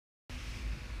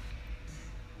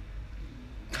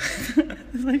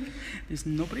It's like, there's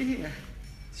nobody here.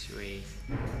 Should we?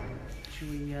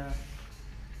 I'm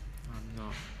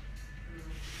not.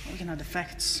 We can add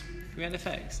effects. Can we add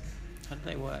effects? How do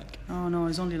they work? Oh no,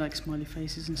 it's only like smiley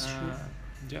faces and shit.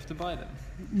 Do you have to buy them?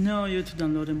 No, you have to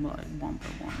download them like one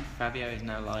by one. Fabio is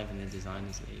now live in the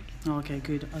Designers League. Oh, okay,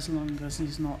 good. As long as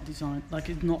it's not designed, like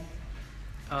it's not.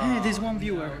 Oh, hey, there's one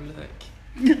viewer. No,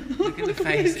 look. Look at the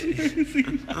faces. It's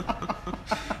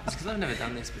because I've never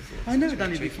done this before. I've never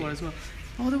done it before as well.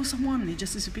 Oh, there was someone. He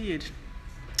just disappeared.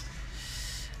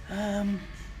 So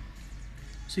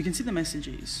you can see the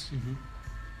messages. Mm-hmm.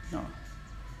 No.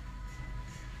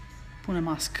 Put a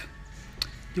mask. Do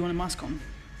you want a mask on?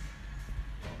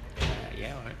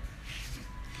 Yeah, alright.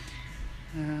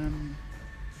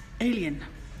 Alien.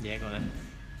 Yeah, go on then.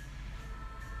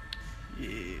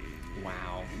 Yeah.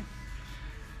 Wow.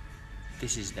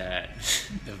 This is the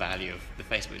value of the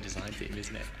Facebook design team,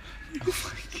 isn't it? Oh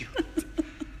my god.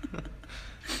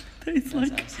 It's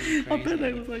like, absolutely I bet crazy.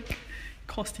 they was like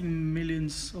costing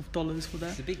millions of dollars for that.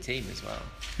 It's a big team as well.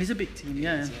 It's a big team, It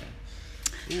yeah. is,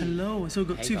 Ooh. Hello, so we've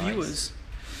got Hey, 2 guys. viewers.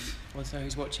 Also,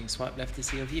 who's watching? Swipe left to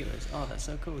see your viewers. Oh, that's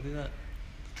so cool. Do that.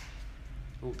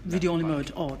 Ooh, Video only right.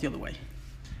 mode. Oh, the other way.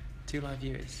 2 live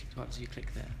viewers. What do you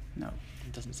click there? No.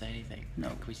 It doesn't say anything. No.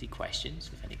 Can we see questions?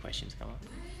 If any questions come up.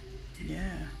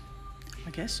 Yeah, I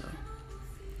guess so.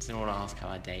 Does anyone want to ask how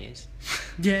our day is?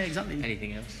 Yeah, exactly.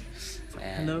 Anything else?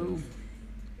 Hello.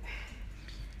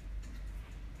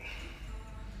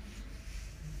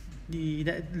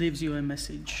 That leaves you a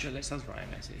message. Sure, let's write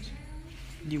a message.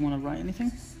 Do you want to write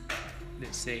anything?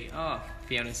 Let's see. Oh,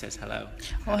 Fiona says hello.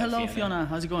 Oh, hello, Fiona.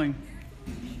 How's it going?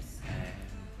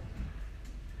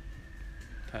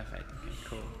 Perfect. Okay,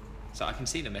 cool. So I can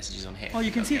see the messages on here. Oh,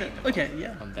 you can see that. them Okay,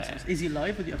 yeah. On there. Is he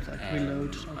live or do you have to like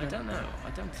reload? I don't know. I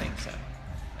don't think so.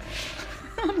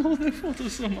 I love the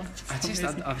photos so much. I've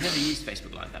never used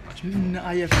Facebook Live that much before. No,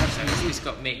 I have So not. it's just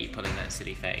got me pulling that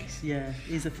silly face. Yeah,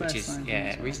 it's the first Which is, time.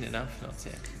 yeah, reason enough not to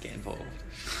get involved.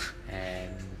 Okay,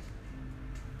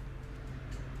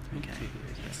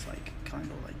 it's like kind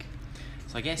of like.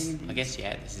 So I guess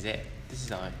yeah, this is it. This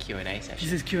is our Q&A session.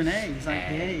 This is Q&A. It's like,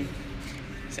 hey.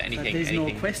 So anything, there's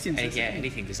anything, no questions.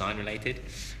 anything design related,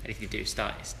 anything to do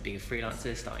with being a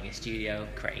freelancer, starting a studio,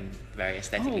 creating very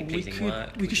aesthetically pleasing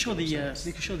work. We could show do all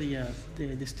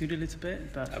the studio a little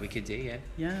bit, but we could do, yeah.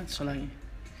 yeah. So like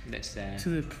Let's to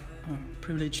the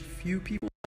privileged few people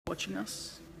watching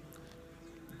us.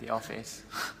 the office.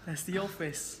 That's the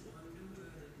office.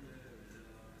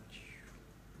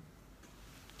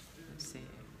 Let's see.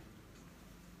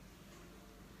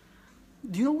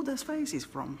 Do you know what that space is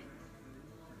from?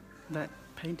 That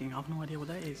painting, I have no idea what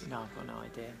that is. No, I've got no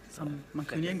idea. Some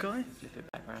Mancunian guy? Flip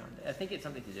it back around. I think it's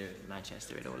something to do with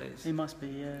Manchester. It all is. It must be,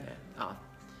 yeah. Oh.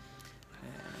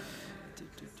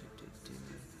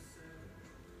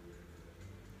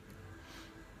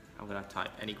 I'm gonna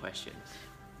type any questions.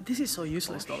 This is so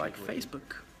useless Or though, like should we-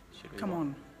 Facebook. Should we Come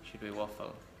on. Should we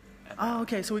waffle? Oh,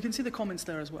 okay, so we can see the comments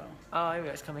there as well. Oh, here we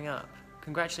go, it's coming up.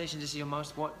 Congratulations, this is your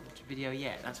most watched video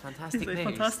yet. That's fantastic It's news.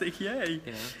 fantastic, yay.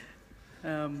 You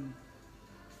know?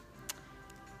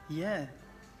 Yeah.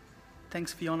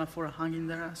 Thanks, Fiona, for hanging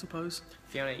there, I suppose.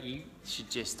 Fiona, you should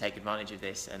just take advantage of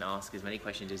this and ask as many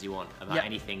questions as you want about Yeah.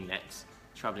 anything that's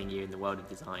troubling you in the world of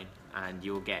design, and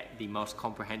you'll get the most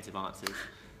comprehensive answers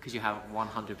because you have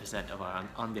 100% of our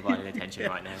undivided attention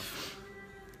right now.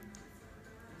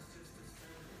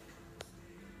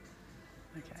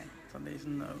 Okay, so there's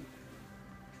no.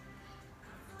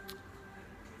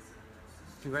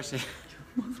 Congratulations.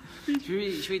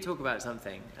 should we talk about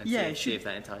something and see if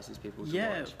that entices people to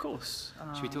watch? Of course.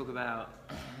 Should we talk about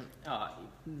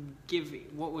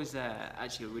what was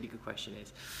actually a really good question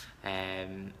is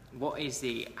what is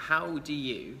the how do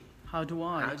you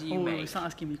make Start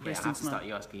asking me I have questions to now. start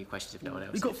you asking you questions if no one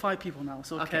else We've got is. 5 people now,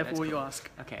 so Okay, careful that's what you cool. ask.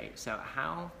 Okay, so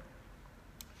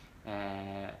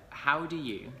how do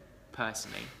you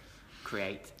personally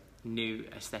create new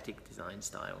aesthetic design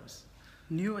styles?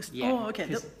 Newest. Yeah, oh, okay.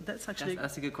 'cause That's actually.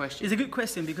 that's a good question. It's a good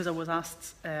question because I was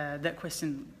asked that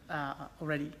question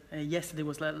already. Yesterday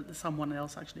was someone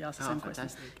else actually asked the same question.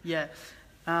 Fantastic. Yeah,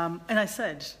 and I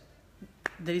said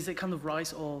there is a kind of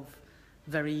rise of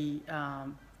very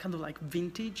kind of like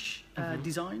vintage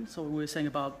design. So we were saying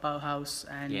about Bauhaus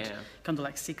and kind of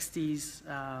like 60s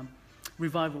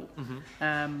revival.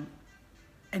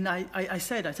 And I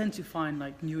said I tend to find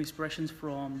like new inspirations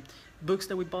from books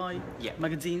that we buy,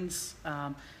 magazines.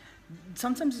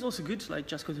 Sometimes it's also good to like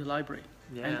just go to the library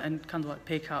and kind of like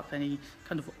pick up any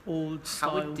kind of old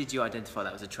style. How did you identify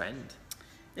that was a trend?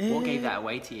 What gave that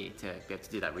away to you to be able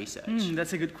to do that research?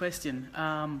 That's a good question.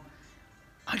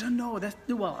 I don't know.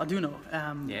 Well, I do know.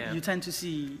 Yeah. You tend to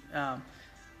see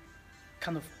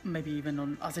kind of maybe even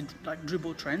on as a, like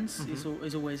dribble trends is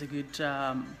always a good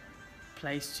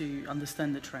place to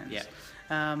understand the trends. Yeah.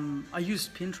 I use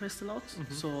Pinterest a lot,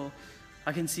 so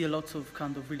I can see a lot of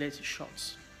kind of related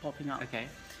shots popping up. Okay.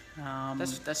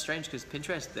 That's strange because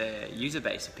Pinterest, the user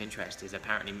base of Pinterest is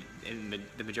apparently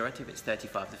the majority of it's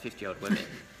 35 to 50-year-old women.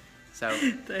 So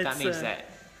that means that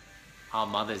our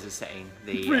mothers are setting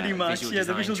the pretty much, visual yeah,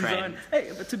 design the visual trend. design.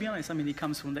 Hey, but to be honest, I mean, it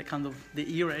comes from that kind of the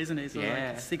era, isn't it? So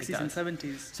Yeah, like 60s and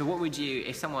 70s. So what would you,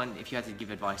 if you had to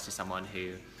give advice to someone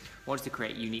who wants to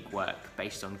create unique work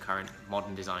based on current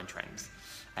modern design trends,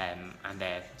 and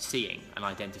they're seeing and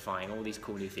identifying all these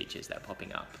cool new features that are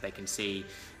popping up. They can see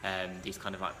these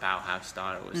kind of like Bauhaus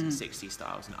styles and 60s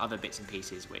styles and other bits and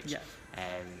pieces which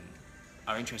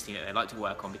are interesting that they like to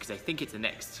work on because they think it's the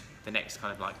next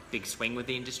kind of like big swing with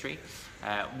the industry.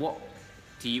 What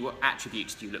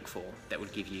attributes do you look for that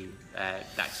would give you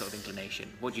that sort of inclination?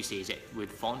 What do you see? Is it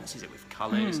with fonts? Is it with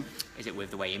colours? Is it with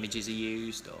the way images are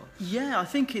used? Or yeah, I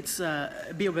think it's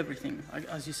a bit of everything,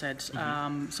 as you said.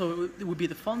 So it would be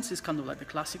the fonts, is kind of like the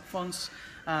classic fonts.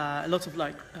 A lot of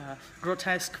like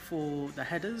grotesque for the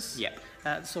headers. Yeah.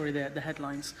 The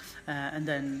headlines, and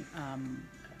then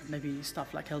maybe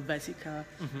stuff like Helvetica,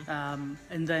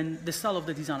 and then the style of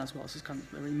the design as well. So it's kind of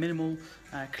very minimal,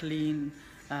 clean.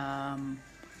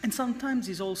 And sometimes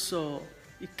it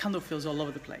kind of feels all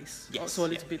over the place. Yes, So a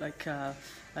little bit like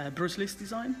Bruce Lee's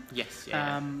design. yes,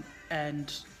 yeah.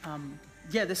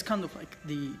 There's kind of like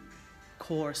the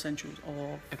core essentials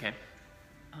of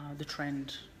the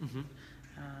trend.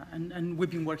 And we've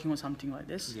been working on something like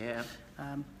this. Yeah.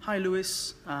 Hi,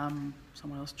 Lewis.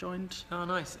 Someone else joined. Oh,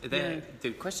 nice.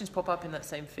 Do questions pop up in that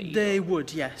same feed? They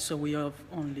would, yeah. So we have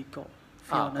only got.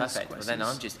 Perfect. Well, then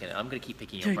I'm gonna keep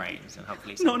picking your brains and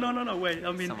hopefully. No. Wait.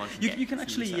 I mean, you can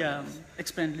actually insights.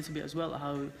 explain a little bit as well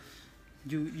how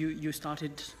you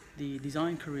started the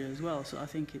design career as well. So I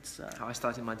think it's how I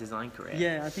started my design career.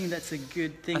 Yeah, I think that's a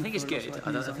good thing. I think it's good.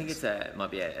 I think it's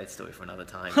might be a story for another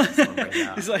time.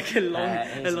 It's like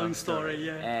a long story.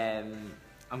 Yeah.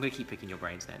 I'm gonna keep picking your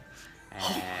brains then.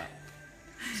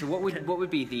 So what would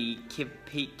be the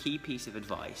key piece of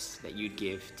advice that you'd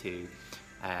give to?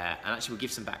 And actually, we'll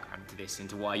give some background to this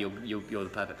into why you're the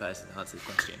perfect person to answer the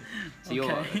question. So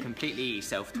you're a completely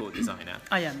self-taught designer.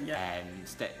 I am, yeah. And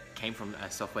came from a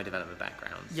software development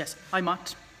background. Yes, I'm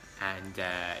Matt. And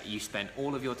you spent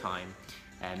all of your time,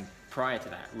 prior to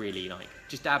that, really like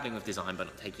just dabbling with design, but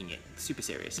not taking it super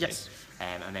seriously. Yes.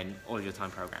 And then all of your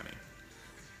time programming.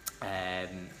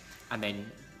 And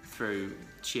then through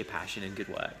sheer passion and good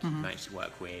work, you managed to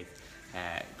work with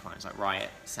clients like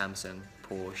Riot, Samsung,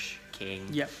 Porsche, King,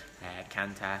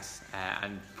 Qantas,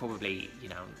 and probably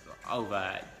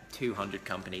over 200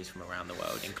 companies from around the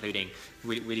world, including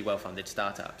really well-funded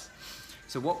startups.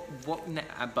 So but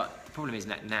the problem is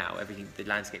that now the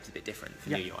landscape's a bit different for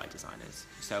new UI designers.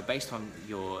 So based on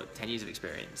your 10 years of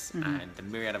experience and the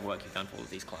myriad of work you've done for all of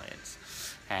these clients,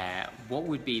 what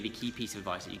would be the key piece of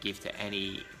advice that you give to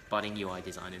any budding UI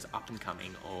designers up and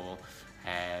coming or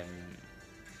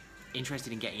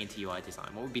interested in getting into UI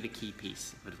design? What would be the key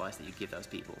piece of advice that you'd give those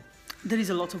people? There is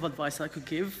a lot of advice I could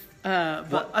give,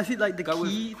 but I think like the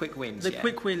key, with quick wins. The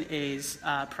quick win is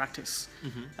practice.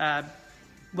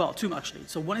 Well, two actually.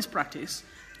 So one is practice.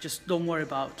 Just don't worry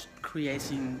about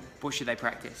creating. What should they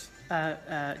practice?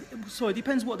 So it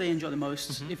depends what they enjoy the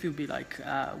most. If you'd be like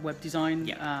web design,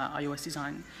 iOS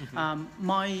design.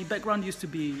 My background used to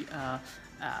be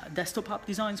desktop app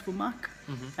designs for Mac.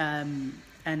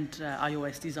 And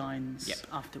iOS designs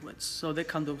afterwards. So they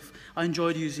kind of, I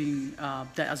enjoyed using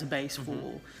that as a base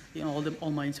for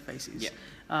all my interfaces.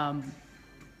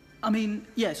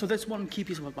 So that's one key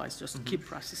piece of advice, just keep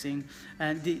practicing.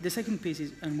 And the second piece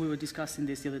is, and we were discussing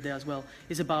this the other day as well,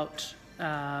 is about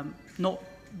not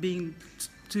being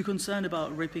too concerned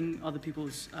about ripping other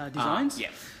people's designs.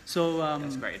 So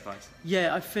that's great advice.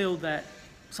 Yeah, I feel that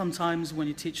sometimes when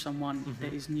you teach someone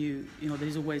that is new, there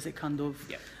is always a kind of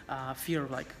fear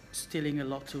of like stealing a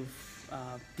lot of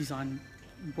design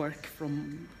work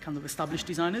from kind of established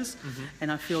designers,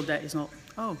 and I feel that is not.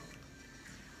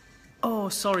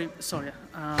 Sorry,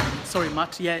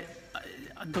 Matt. Yeah,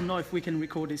 I don't know if we can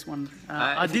record this one.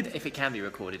 If it can be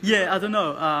recorded. Yeah, I don't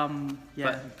know.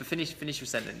 But finish your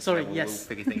sentence. Sorry. We'll Yes.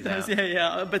 figure things out.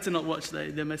 I better not watch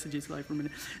the messages live for a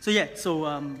minute. So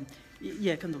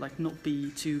yeah, kind of like not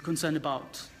be too concerned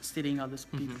about stealing other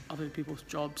people's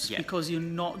jobs, because you're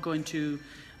not going to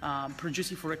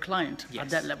produce it for a client at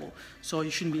that level, so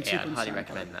you shouldn't be too concerned. I highly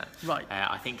recommend that. Right.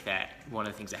 I think that one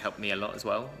of the things that helped me a lot as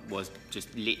well was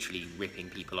just literally ripping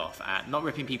people off. Not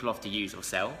ripping people off to use or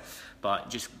sell, but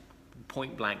just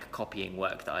point blank copying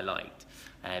work that I liked,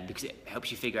 because it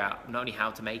helps you figure out not only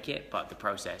how to make it, but the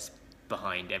process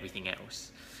behind everything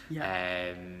else.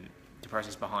 Yeah. The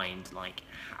process behind like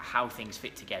how things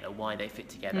fit together, why they fit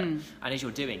together. And as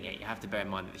you're doing it, you have to bear in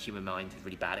mind that the human mind is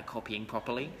really bad at copying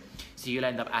properly. So you'll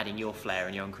end up adding your flair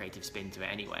and your own creative spin to it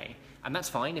anyway. And that's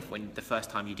fine if when the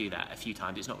first time you do that a few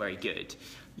times it's not very good.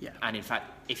 Yeah. And in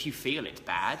fact, if you feel it's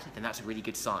bad, then that's a really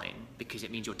good sign, because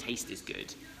it means your taste is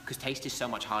good. Because taste is so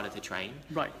much harder to train.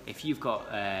 Right. If you've got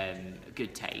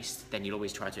good taste, then you'll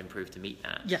always try to improve to meet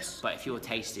that. Yes. But if your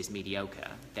taste is mediocre,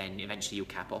 then eventually you'll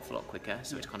cap off a lot quicker.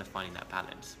 So it's kind of finding that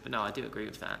balance. But no, I do agree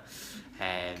with that.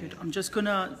 Good. I'm just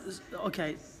gonna.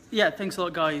 Okay. Yeah, thanks a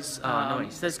lot, guys.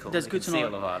 Nice. That's good to know.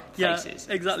 All of our faces.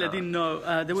 Yeah, exactly. I didn't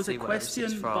know. There was a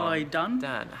question by Dan.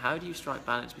 Dan, how do you strike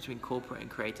balance between corporate and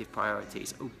creative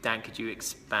priorities? Oh, Dan, could you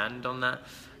expand on that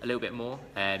a little bit more?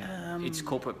 It's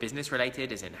corporate business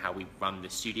related, as in how we run the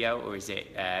studio, or is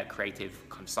it creative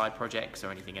kind of side projects or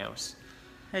anything else?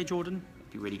 Hey, Jordan.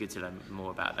 It'd be really good to learn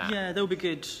more about that. Yeah, that would be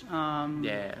good.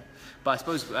 Yeah, but I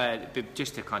suppose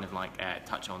just to kind of like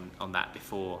touch on that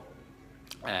before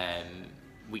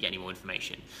we get any more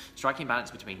information. Striking balance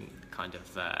between kind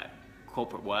of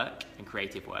corporate work and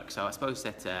creative work. So I suppose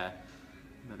that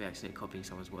maybe accidentally copying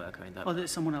someone's work or end up. Oh,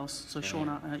 there's someone else. So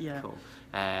Shauna, yeah. Cool.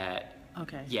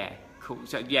 Okay. Yeah, cool.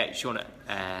 So yeah, Shauna.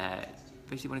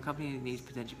 Basically, when a company needs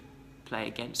potentially play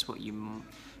against what you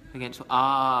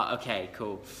okay,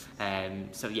 cool.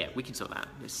 So yeah, we can sort that.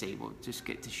 Let's see. We'll just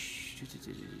get to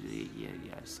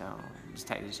So just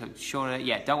take this. So Shauna,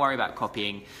 yeah, don't worry about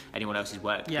copying anyone else's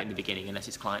work in the beginning unless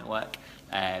it's client work,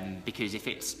 because if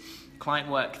it's client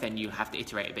work, then you have to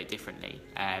iterate a bit differently.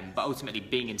 But ultimately,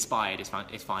 being inspired is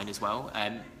fine as well.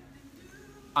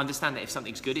 Understand that if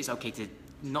something's good, it's okay to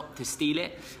not to steal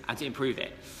it and to improve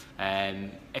it.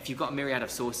 If you've got a myriad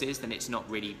of sources, then it's not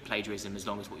really plagiarism, as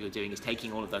long as what you're doing is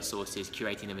taking all of those sources,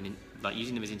 curating them, and like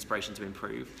using them as inspiration to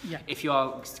improve. Yeah. If you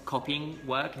are copying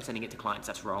work and sending it to clients,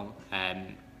 that's wrong.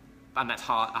 And that's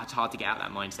hard. It's hard to get out of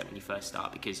that mindset when you first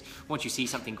start, because once you see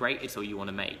something great, it's all you want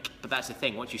to make. But that's the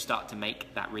thing. Once you start to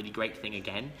make that really great thing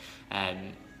again,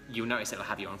 you'll notice it'll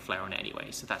have your own flair on it anyway,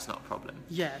 so that's not a problem.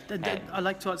 Yeah, I'd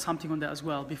like to add something on that as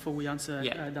well before we answer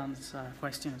Dan's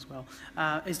question as well.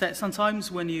 Is that sometimes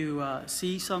when you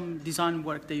see some design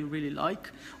work that you really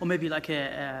like, or maybe like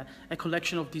a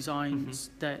collection of designs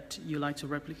that you like to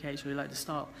replicate or you like the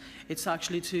style, it's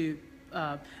actually to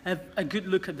have a good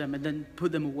look at them and then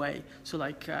put them away. So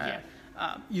like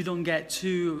you don't get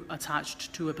too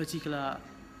attached to a particular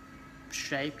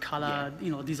shape, color,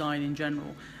 design in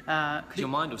general. Because your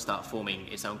mind will start forming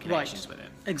its own connections with it.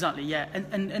 Exactly, yeah.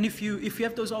 And if you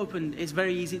have those open, it's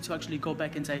very easy to actually go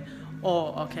back and say,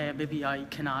 oh, okay, maybe I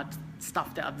can add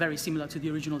stuff that are very similar to the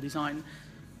original design.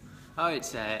 Oh,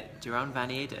 it's Jeroen Van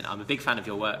Eerd, and I'm a big fan of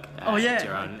your work.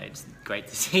 Jeroen, it's great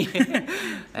to see. So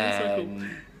cool.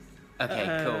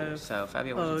 Okay, cool. So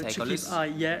Fabio, wants to take on this.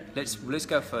 Let's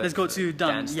go for. Let's go to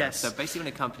Dan. Yes. So basically,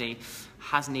 when a company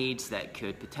has needs that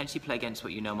could potentially play against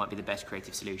what you know might be the best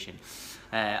creative solution.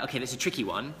 Okay, that's a tricky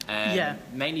one.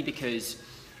 Mainly because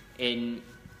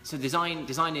design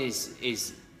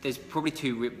is there's probably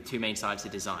two main sides to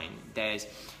design. There's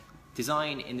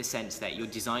design in the sense that you're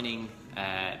designing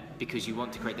because you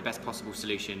want to create the best possible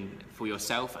solution for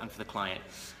yourself and for the client,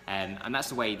 and that's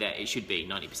the way that it should be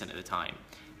 90% of the time.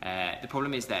 The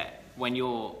problem is that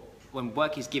when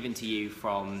work is given to you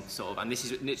from sort of, and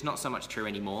it's not so much true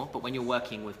anymore, but when you're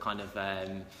working with kind of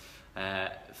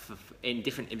in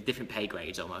different pay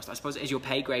grades almost, I suppose as your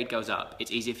pay grade goes up,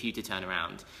 it's easier for you to turn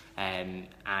around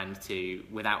and to,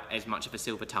 without as much of a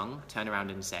silver tongue, turn around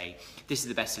and say, this is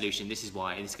the best solution, this is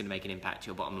why, and this is going to make an impact to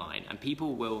your bottom line. And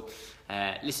people will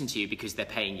listen to you because they're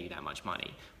paying you that much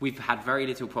money. We've had very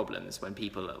little problems when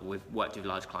we've worked with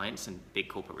large clients and big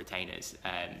corporate retainers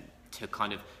to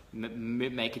kind of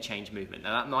make a change movement.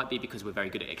 Now that might be because we're very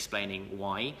good at explaining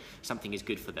why something is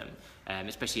good for them,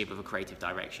 especially with a creative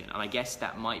direction. And I guess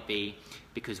that might be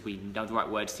because we know the right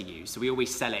words to use. So we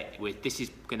always sell it with, this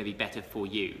is going to be better for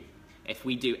you. If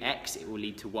we do X, it will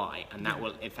lead to Y, and that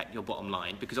will affect your bottom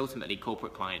line, because ultimately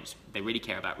corporate clients, they really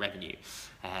care about revenue,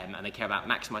 and they care about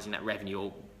maximizing that revenue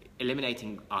or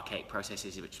eliminating archaic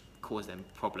processes which cause them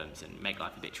problems and make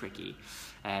life a bit tricky.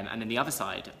 And then the other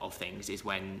side of things is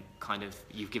when kind of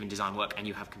you've given design work and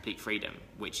you have complete freedom,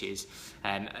 which is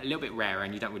a little bit rarer,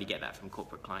 and you don't really get that from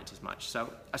corporate clients as much.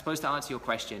 So I suppose to answer your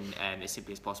question as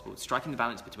simply as possible, striking the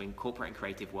balance between corporate and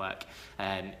creative work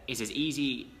is as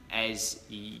easy as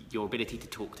your ability to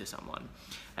talk to someone.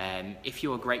 If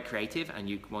you're a great creative and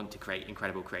you want to create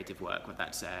incredible creative work, whether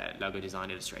that's logo design,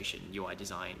 illustration, UI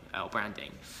design, or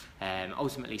branding,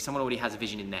 ultimately someone already has a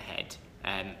vision in their head.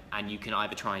 And you can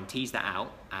either try and tease that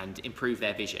out and improve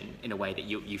their vision in a way that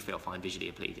you feel find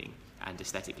visually pleasing and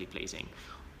aesthetically pleasing,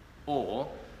 or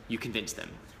you convince them.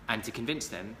 And to convince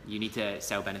them, you need to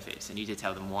sell benefits, and you need to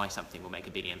tell them why something will make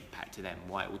a big impact to them,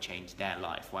 why it will change their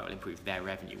life, why it will improve their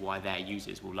revenue, why their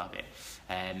users will love it.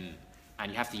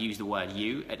 And you have to use the word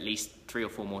you at least 3 or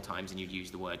 4 more times than you'd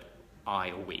use the word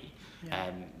I or we.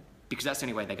 Yeah. Because that's the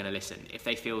only way they're going to listen. If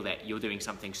they feel that you're doing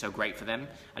something so great for them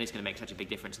and it's going to make such a big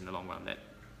difference in the long run,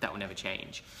 that will never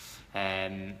change.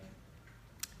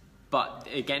 But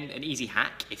again, an easy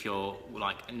hack, if you're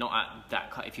like not at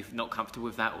that, if you're not comfortable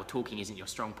with that, or talking isn't your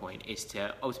strong point, is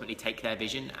to ultimately take their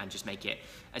vision and just make it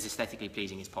as aesthetically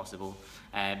pleasing as possible.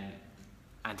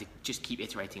 And to just keep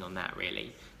iterating on that,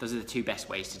 really. Those are the 2 best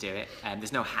ways to do it.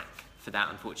 There's no hack for that,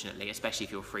 unfortunately, especially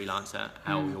if you're a freelancer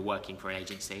or you're working for an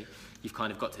agency. You've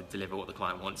kind of got to deliver what the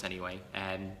client wants anyway.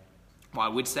 What I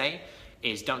would say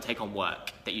is don't take on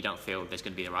work that you don't feel there's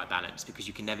going to be the right balance, because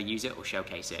you can never use it or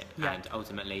showcase it. Yeah. And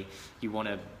ultimately, you want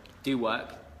to do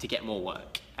work to get more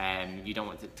work. You don't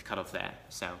want to cut off there.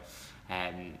 So,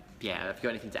 yeah, have you got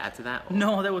anything to add to that? Or?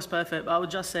 No, that was perfect. I would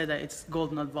just say that it's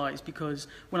golden advice, because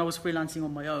when I was freelancing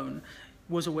on my own,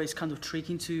 was always kind of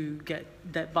tricky to get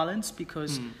that balance,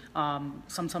 because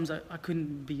sometimes I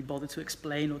couldn't be bothered to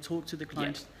explain or talk to the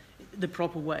client the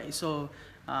proper way. So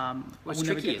it's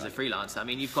tricky as a freelancer. I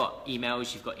mean, you've got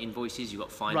emails, you've got invoices, you've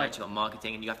got finance, you've got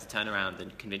marketing, and you have to turn around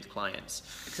and convince clients.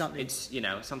 Exactly. It's,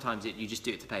 sometimes you just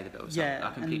do it to pay the bills. Yeah,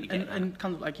 I completely get that. And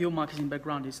kind of like your marketing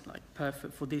background is like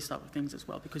perfect for these type of things as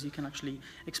well, because you can actually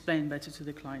explain better to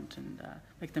the client and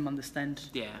make them understand.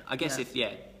 Yeah, I guess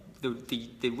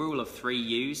the rule of 3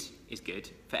 yous is good.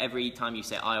 For every time you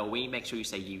say I or we, make sure you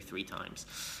say you 3 times,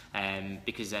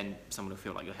 because then someone will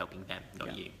feel like you're helping them,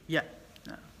 not you. Yeah.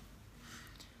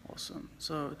 Awesome.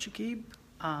 So, Chikib,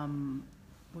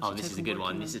 this is a good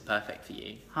one. This is perfect for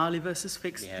you. Hourly versus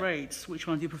fixed rates. Which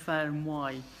one do you prefer, and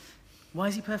why? Why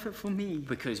is he perfect for me?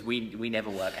 Because we never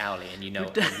work hourly, and you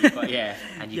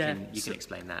can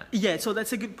explain that. Yeah, so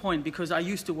that's a good point, because I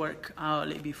used to work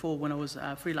hourly before when I was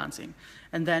freelancing,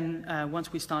 and then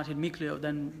once we started Mikleo,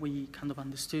 then we kind of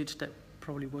understood that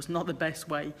probably was not the best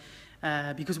way,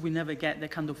 because we never get the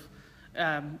kind of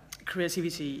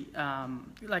creativity,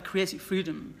 like creative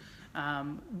freedom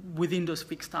within those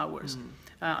fixed hours.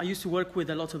 I used to work with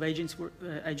a lot of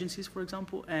agencies, for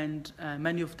example, and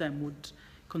many of them would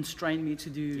constrain me to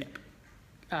do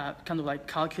kind of like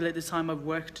calculate the time I've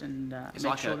worked and it's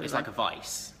like a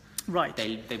vice. Right.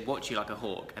 They watch you like a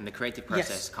hawk, and the creative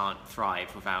process can't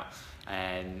thrive without.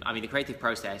 I mean, the creative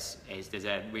process there's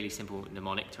a really simple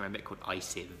mnemonic to remember it called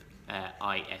ISIV,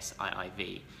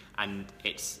 ISIIV, and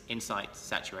it's insight,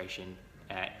 saturation,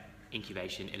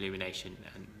 incubation, illumination,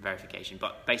 and verification.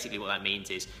 But basically, what that means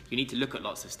is you need to look at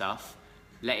lots of stuff,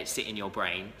 let it sit in your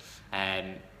brain,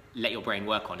 let your brain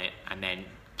work on it, and then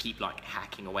keep like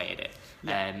hacking away at it.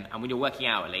 And when you're working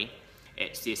hourly,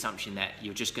 it's the assumption that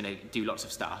you're just going to do lots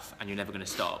of stuff and you're never going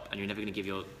to stop, and you're never going to give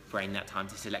your brain that time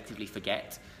to selectively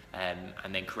forget,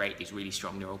 and then create these really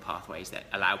strong neural pathways that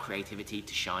allow creativity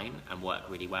to shine and work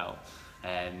really well.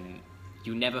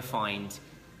 You never find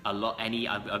I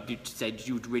would say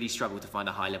you would really struggle to find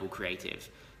a high level creative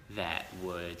that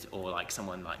would, or like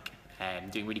someone like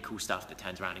doing really cool stuff that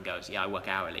turns around and goes, yeah, I work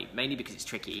hourly, mainly because it's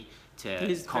tricky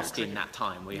to cost in that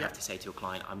time where you have to say to a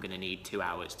client, I'm going to need 2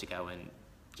 hours to go and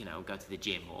go to the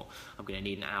gym, or I'm going to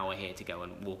need an hour here to go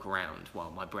and walk around while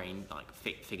my brain like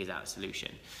figures out a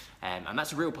solution. And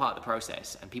that's a real part of the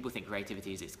process, and people think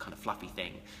creativity is this kind of fluffy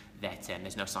thing that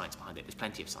there's no science behind it. There's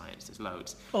plenty of science, there's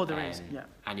loads. Oh, there is, yeah.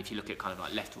 And if you look at kind of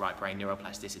like left to right brain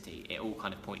neuroplasticity, it all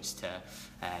kind of points to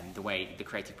the way the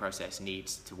creative process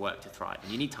needs to work to thrive.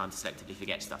 And you need time to selectively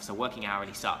forget stuff. So working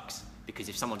hourly sucks, because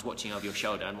if someone's watching over your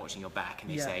shoulder and watching your back,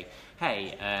 and they say,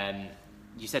 hey,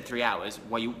 you said 3 hours,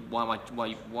 why am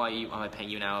I paying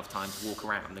you an hour of time to walk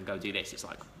around and go do this? It's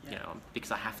like,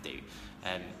 because I have to.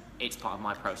 It's part of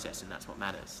my process, and that's what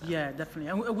matters. So. Yeah, definitely.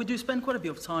 And we do spend quite a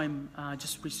bit of time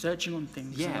just researching on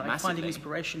things, and finding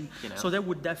inspiration. So that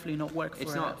would definitely not work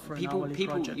for an hourly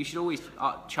project. You should always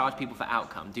charge people for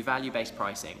outcome. Do value-based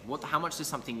pricing. How much does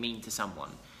something mean to someone?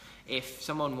 If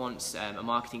someone wants a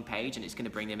marketing page and it's going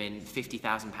to bring them in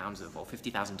 £50,000 or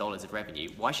 $50,000 of revenue,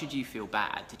 why should you feel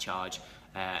bad to charge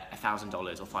 $1,000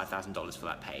 or $5,000 for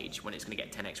that page when it's going to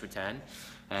get 10x return?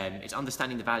 It's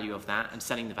understanding the value of that and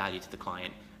selling the value to the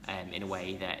client in a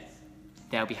way that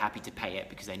they'll be happy to pay it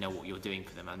because they know what you're doing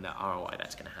for them and the ROI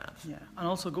that's going to have. Yeah, and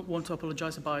also want to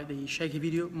apologize about the shaky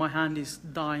video. My hand is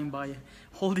dying by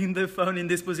holding the phone in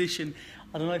this position.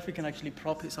 I don't know if we can actually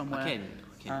prop it somewhere. I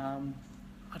can.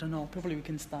 I don't know. Probably we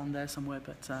can stand there somewhere,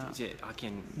 but I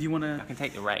can. Do you want to? I can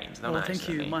take the reins. Oh, thank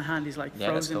you. My hand is like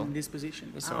frozen in this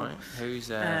position. It's all right. Who's?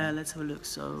 Let's have a look.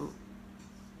 So.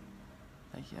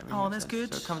 Thank you. Oh, that's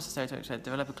good. So it comes to stereotypes.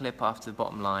 Develop a clear path to the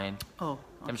bottom line. Oh. Okay.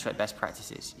 Demonstrate best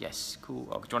practices. Yes, cool.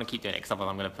 Oh, do you want to keep doing it? Because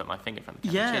otherwise I'm going to put my finger in front of the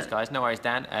camera. Yeah. Cheers, guys. No worries,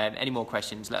 Dan. Any more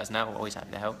questions? Let us know. We're always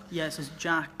happy to help. Yeah. So it's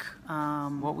Jack.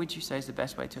 What would you say is the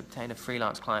best way to obtain a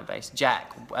freelance client base?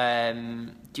 Jack,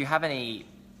 do you have any?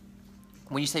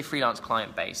 When you say freelance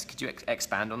client base, could you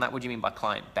expand on that? What do you mean by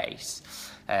client base?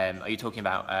 Are you talking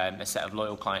about a set of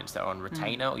loyal clients that are on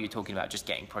retainer, or are you talking about just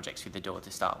getting projects through the door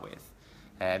to start with?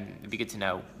 It'd be good to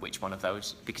know which one of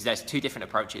those, because there's two different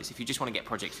approaches. If you just want to get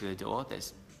projects through the door,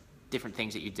 there's different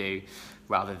things that you do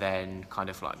rather than kind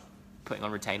of like putting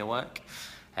on retainer work.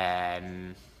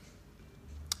 Yeah.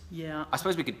 I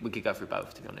suppose we could go through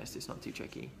both, to be honest. It's not too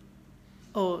tricky.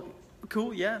 Oh,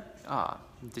 cool. Yeah.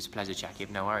 It's a pleasure, Jackie.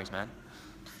 No worries, man.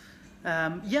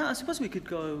 Yeah, I suppose we could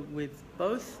go with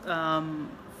both.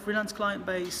 Freelance client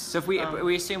base. So if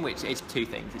we assume it's two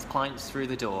things, it's clients through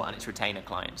the door and it's retainer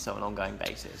clients, so on an ongoing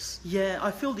basis. Yeah,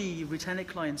 I feel the retainer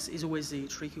clients is always the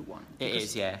tricky one. It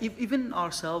is, yeah. Even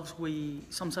ourselves,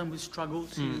 sometimes we struggle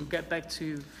to get back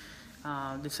to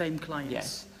the same clients.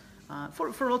 Yes.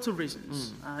 For lots of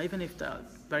reasons, even if they're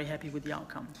very happy with the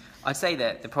outcome. I'd say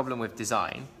that the problem with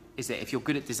design is that if you're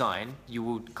good at design, you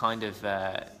will kind of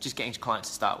just getting clients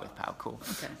to start with, pal. Cool.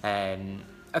 Okay.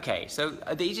 Okay, so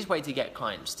the easiest way to get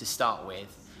clients to start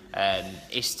with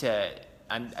is to,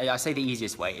 and I say the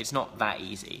easiest way, it's not that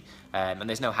easy, and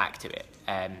there's no hack to it.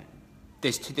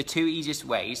 The two easiest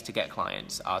ways to get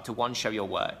clients are to, one, show your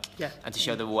work, and to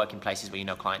show the work in places where you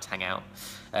know clients hang out.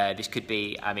 This could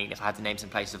be, I mean, if I had to name some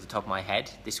places off the top of my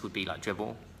head, this would be like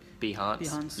Dribbble, Behance,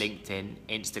 LinkedIn,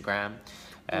 Instagram.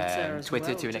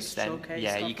 Twitter to an extent.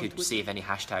 Yeah, you could see if any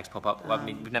hashtags pop up. Well, I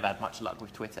mean, we've never had much luck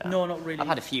with Twitter. No, not really. I've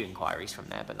had a few inquiries from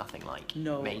there, but nothing like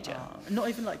major. Not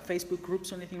even like Facebook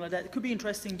groups or anything like that. It could be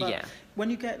interesting, but when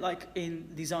you get like in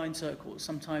design circles,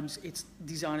 sometimes it's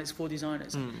designers for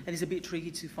designers, and it's a bit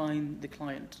tricky to find the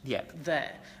client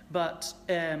there. But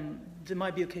there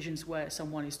might be occasions where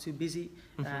someone is too busy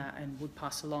and would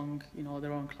pass along,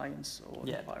 their own clients or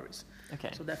inquiries.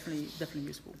 Okay. So definitely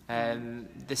useful.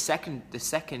 The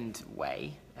second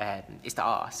way is to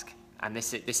ask, and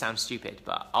this sounds stupid,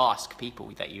 but ask people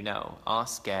that you know.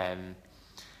 Ask,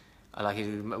 like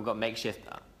we've got makeshift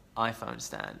iPhone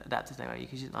stand, adapters anyway. You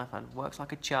can use an iPhone. Works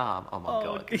like a charm. Oh my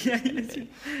god.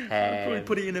 Yeah. Probably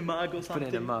put it in a mug or something.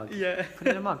 Put it in a mug. Yeah. Put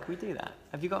it in a mug. Can we do that?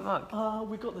 Have you got a mug?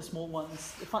 We got the small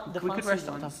ones. We could rest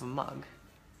on top of a mug.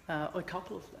 A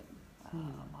couple of them.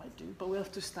 Might do, but we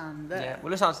have to stand there. Yeah,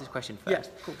 well, let's answer this question first.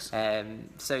 Yeah, of course.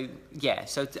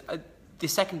 The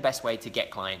second best way to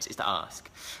get clients is to ask.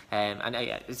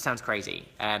 It sounds crazy,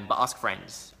 but ask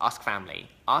friends, ask family,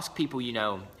 ask people you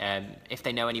know if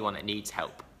they know anyone that needs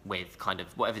help with kind of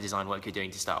whatever design work you're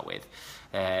doing to start with.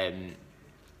 They're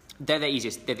the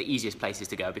easiest places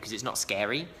to go because it's not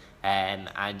scary.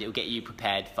 And it'll get you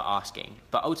prepared for asking.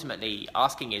 But ultimately,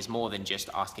 asking is more than just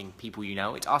asking people you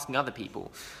know. It's asking other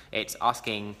people. It's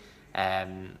asking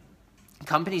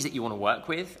companies that you want to work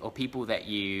with or people that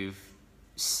you've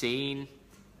seen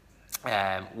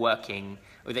working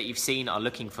or that you've seen are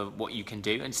looking for what you can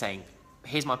do and saying,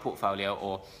 here's my portfolio,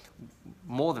 or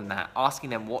more than that,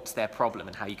 asking them what's their problem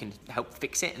and how you can help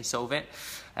fix it and solve it.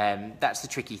 That's the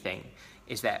tricky thing.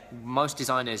 Is that most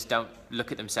designers don't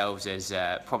look at themselves as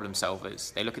problem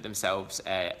solvers. They look at themselves,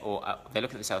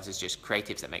 as just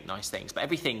creatives that make nice things. But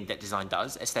everything that design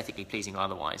does, aesthetically pleasing or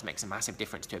otherwise, makes a massive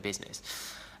difference to a business.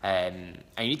 And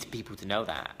you need people to know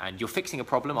that. And you're fixing a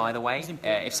problem either way.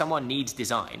 If someone needs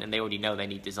design and they already know they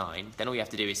need design, then all you have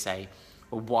to do is say,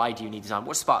 well, why do you need design?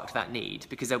 What sparked that need?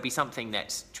 Because there'll be something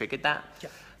that's triggered that. Yeah.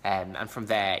 And from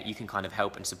there, you can kind of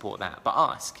help and support that. But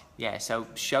ask, so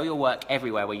show your work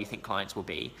everywhere where you think clients will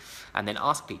be, and then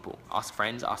ask people, ask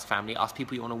friends, ask family, ask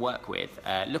people you want to work with.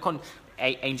 Look on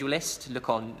AngelList, look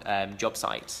on job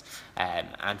sites,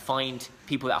 and find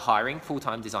people that are hiring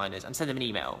full-time designers, and send them an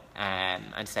email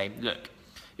and say, look,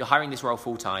 you're hiring this role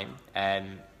full-time.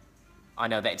 I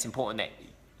know that it's important that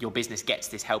your business gets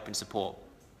this help and support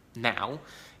now.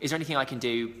 Is there anything I can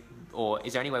do, or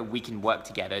is there any way we can work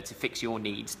together to fix your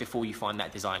needs before you find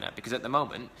that designer? Because at the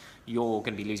moment, you're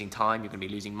going to be losing time, you're going to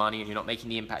be losing money, and you're not making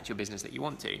the impact to your business that you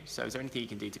want to. So is there anything you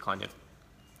can do to kind of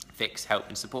fix, help,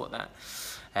 and support that?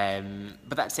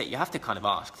 But that's it. You have to kind of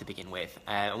ask to begin with.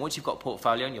 And once you've got a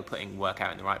portfolio and you're putting work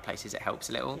out in the right places, it helps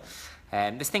a little.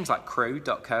 There's things like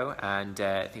crew.co and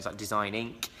things like Design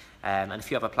Inc. And a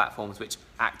few other platforms which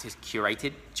act as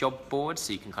curated job boards,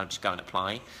 so you can kind of just go and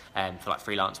apply for like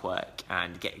freelance work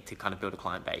and get to kind of build a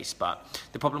client base. But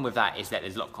the problem with that is that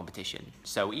there's a lot of competition.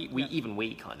 So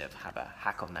we kind of have a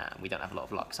hack on that, and we don't have a lot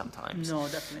of luck sometimes. No,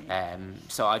 definitely.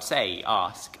 So I'd say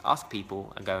ask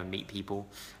people and go and meet people,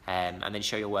 and then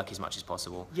show your work as much as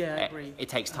possible. Yeah, I agree. It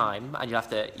takes time, and you'll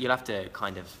have to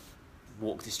kind of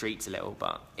walk the streets a little,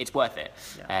 but it's worth it.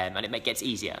 And it gets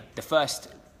easier.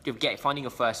 Finding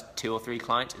your first 2 or 3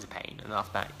 clients is a pain, and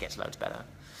after that it gets loads better.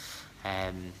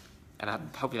 And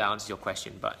hopefully that answers your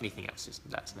question, but anything else, just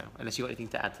let us know. Unless you got anything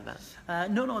to add to that.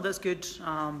 No, that's good.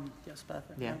 Yes,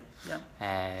 perfect. Yeah.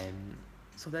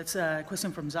 So that's a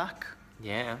question from Zach.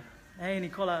 Yeah. Hey,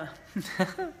 Nicola.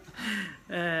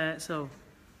 So,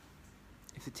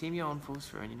 if the team you're on falls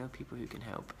through and you know people who can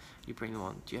help, you bring them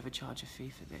on. Do you ever charge a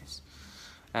fee for this?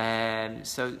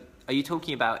 So, are you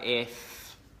talking about if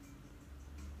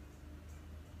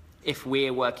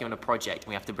we're working on a project and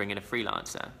we have to bring in a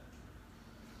freelancer?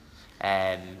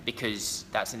 Because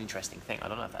that's an interesting thing. I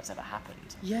don't know if that's ever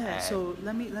happened. Yeah. So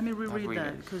let me reread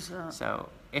that because. So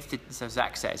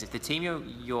Zach says, if the team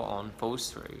you're on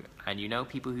falls through and you know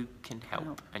people who can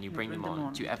help and you bring them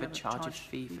on, do you ever charge a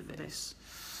fee for this?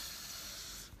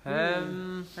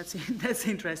 That's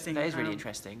interesting. That is really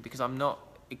interesting, because I'm not.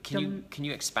 Can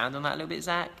you expand on that a little bit,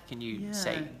 Zach? Can you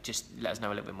say, just let us know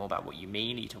a little bit more about what you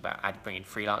mean? Are you talking about bringing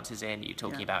freelancers in? Are you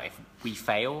talking about if we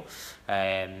fail,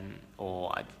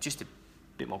 or just a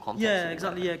bit more context? Yeah,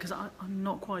 exactly. Yeah, because I'm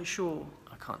not quite sure.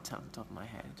 I can't tell off the top of my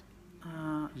head.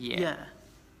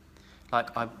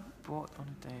 Like I brought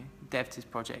on a dev to this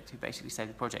project who basically saved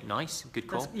the project. Nice, good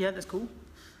call. That's cool.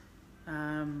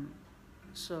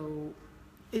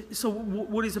 So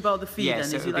what is about the fee then?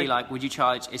 So it would be like, would you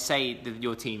charge, say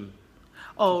your team,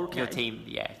 your team,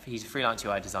 if he's a freelance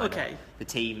UI designer, the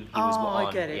team he was on,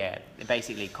 I get it. It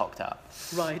basically cocked up.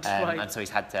 Right. And so he's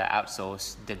had to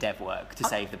outsource the dev work to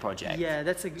save the project. Yeah,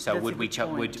 that's a So that's would a we good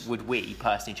point. would we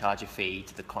personally charge a fee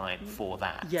to the client for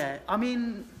that? Yeah, I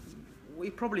mean, we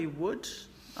probably would.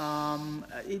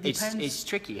 It depends. It's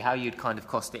tricky how you'd kind of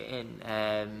cost it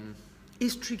in.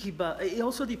 It's tricky, but it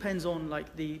also depends on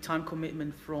like the time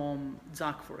commitment from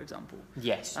Zach, for example.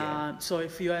 Yes. Yeah. So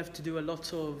if you have to do a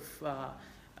lot of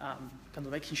kind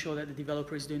of making sure that the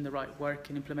developer is doing the right work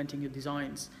and implementing your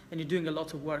designs, and you're doing a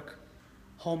lot of work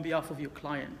on behalf of your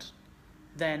client,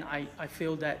 then I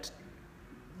feel that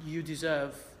you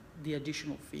deserve the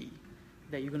additional fee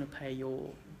that you're going to pay your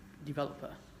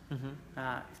developer.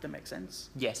 If that makes sense.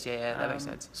 Yes, that makes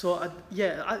sense. So I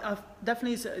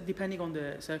definitely depending on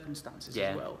the circumstances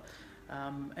as well,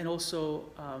 and also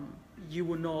you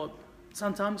will not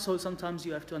sometimes. So sometimes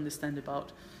you have to understand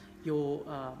about your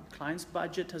client's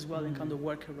budget as well and kind of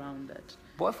work around that.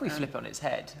 What if we flip on its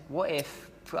head? What if,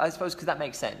 I suppose, because that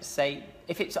makes sense. Say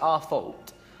if it's our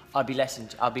fault, I'd be less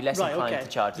inclined to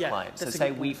charge the client. So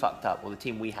say we fucked up, or the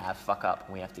team we have fuck up,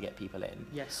 and we have to get people in.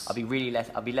 Yes.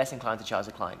 I'd be less inclined to charge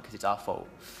the client because it's our fault.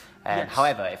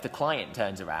 However, if the client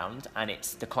turns around and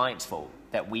it's the client's fault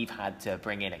that we've had to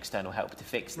bring in external help to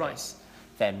fix this,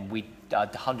 then we'd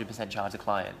 100% charge the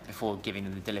client before giving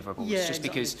them the deliverables.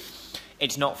 Because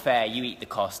it's not fair. You eat the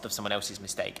cost of someone else's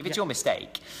mistake. If it's your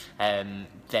mistake, then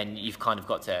you've kind of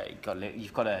got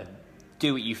to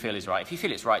do what you feel is right. If you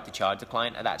feel it's right to charge the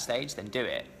client at that stage, then do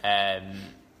it.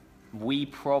 We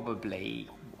probably,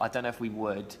 I don't know if we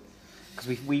would,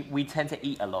 because we tend to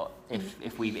eat a lot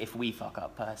if we fuck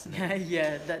up personally. I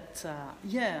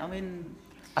mean,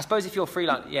 I suppose if you're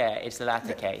freelance, it's the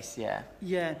latter case. Yeah,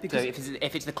 because so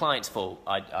if it's the client's fault,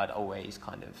 I'd always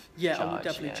kind of charge. I would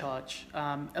definitely charge.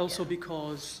 Also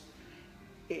because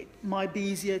it might be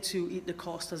easier to eat the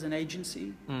cost as an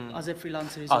agency, as a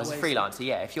freelancer is always. As a freelancer,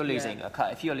 if you're losing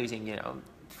if you're losing,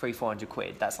 300-400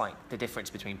 quid, that's like the difference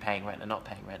between paying rent and not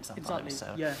paying rent sometimes.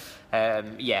 Exactly. So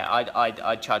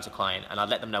I'd charge the client and I'd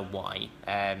let them know why,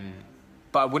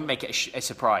 but I wouldn't make it a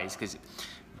surprise, because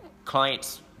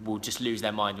clients will just lose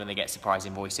their mind when they get surprise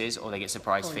invoices or they get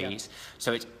surprise fees.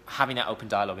 So it's having that open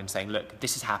dialogue and saying, look,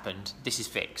 this has happened, this is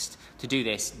fixed. To do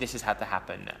this has had to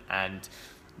happen, and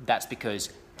that's because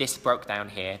this broke down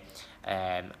here,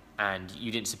 and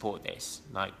you didn't support this.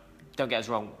 Like, don't get us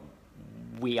wrong,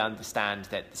 we understand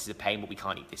that this is a pain, but we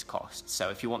can't eat this cost. So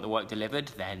if you want the work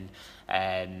delivered, then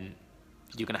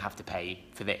you're going to have to pay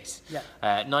for this. Yeah.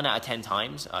 9 out of 10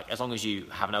 times, as long as you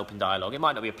have an open dialogue, it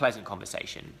might not be a pleasant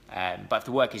conversation, but if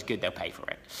the work is good, they'll pay for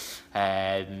it.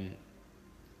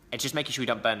 It's just making sure you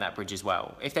don't burn that bridge as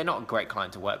well. If they're not a great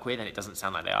client to work with, and it doesn't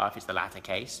sound like they are, if it's the latter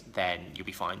case, then you'll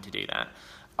be fine to do that.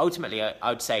 Ultimately, I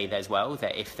would say as well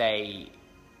that if they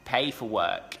pay for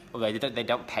work, although they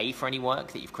don't pay for any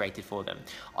work that you've created for them,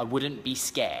 I wouldn't be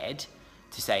scared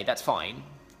to say that's fine,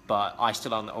 but I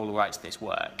still own all the rights to this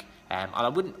work. And I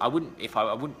wouldn't if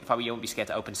I were you, I wouldn't be scared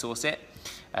to open source it,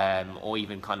 or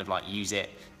even kind of like use it.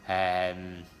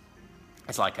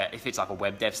 It's like if it's like a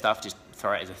web dev stuff, just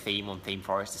throw it as a theme on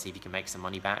ThemeForest to see if you can make some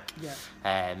money back. Yeah.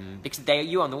 Because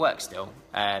you own the work still.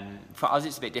 For us,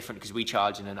 it's a bit different because we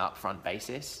charge on an upfront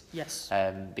basis. Yes.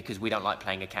 Because we don't like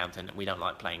playing accountant and we don't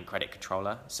like playing credit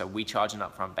controller, so we charge an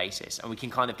upfront basis, and we can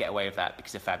kind of get away with that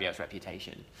because of Fabio's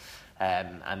reputation,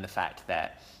 and the fact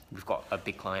that we've got a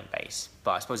big client base.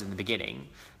 But I suppose in the beginning,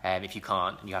 if you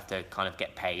can't and you have to kind of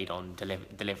get paid on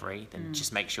delivery, then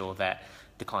just make sure that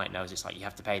the client knows it's like you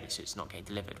have to pay this, so it's not getting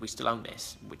delivered. We still own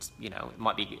this, which, you know, it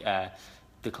might be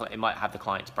it might have the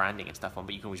client's branding and stuff on,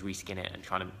 but you can always reskin it and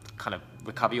try to kind of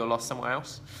recover your loss somewhere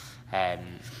else.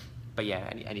 But yeah,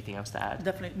 anything else to add?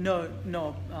 Definitely, no.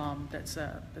 That's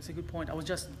a good point. I was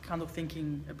just kind of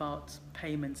thinking about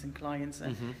payments and clients,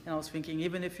 and I was thinking,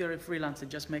 even if you're a freelancer,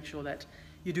 just make sure that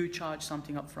you do charge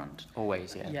something up front.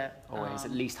 Always, yeah. Yeah. Always, at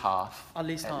least half. At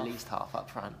least half up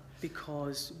front.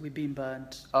 Because we've been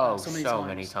burnt so many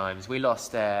many times. We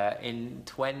lost in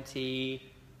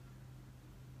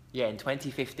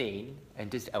 2015,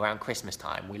 and just around Christmas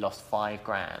time, we lost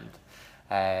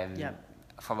 $5,000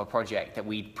 from a project that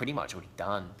we'd pretty much already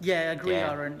done. Yeah, I agree,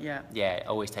 Aaron. Yeah. Yeah,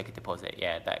 always take a deposit.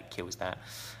 Yeah, that kills that.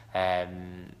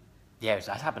 That's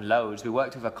happened loads. We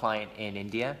worked with a client in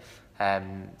India.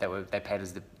 They paid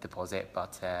us the deposit,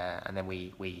 but and then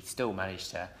we still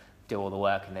managed to do all the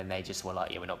work, and then they just were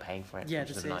like, yeah, we're not paying for it. Yeah,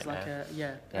 this is like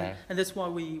and that's why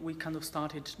we kind of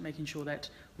started making sure that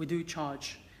we do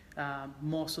charge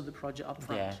most of the project up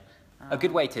front. Yeah. A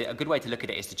good way to look at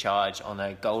it is to charge on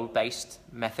a goal-based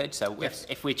method. So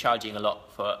if we're charging a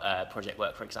lot for project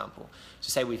work, for example, so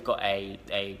say we've got I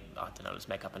don't know, let's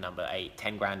make up a number, a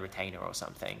 10 grand retainer or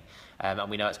something, and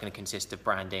we know it's going to consist of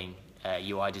branding,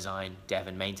 UI design, dev,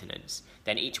 and maintenance.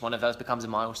 Then each one of those becomes a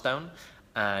milestone,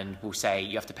 and we'll say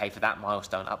you have to pay for that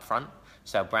milestone up front.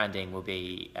 So branding will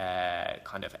be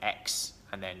kind of X,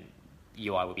 and then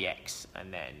UI will be X,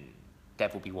 and then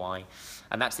dev will be Y,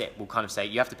 and that's it. We'll kind of say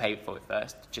you have to pay for it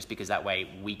first, just because that way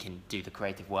we can do the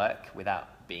creative work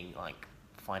without being like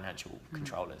financial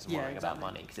controllers and worrying about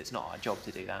money, because it's not our job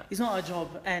to do that. It's not our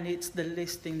job, and it's the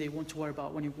least thing they want to worry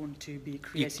about when you want to be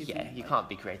creative. You can't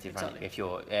be creative if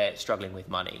you're struggling with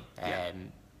money.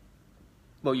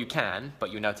 Well, you can, but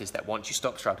you'll notice that once you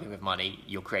stop struggling with money,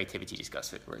 your creativity just goes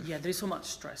through the roof. Yeah, there is so much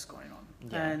stress going on,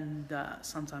 and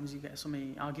sometimes you get so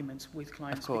many arguments with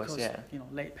clients because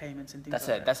late payments and things like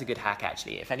that. That's a good hack,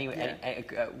 actually. If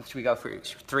should we go through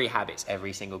 3 habits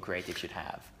every single creative should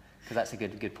have? Because that's a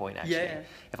good point, actually. Yeah.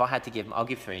 If I had to give them, I'll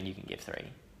give 3 and you can give 3.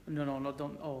 No,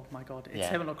 don't. Oh my God, it's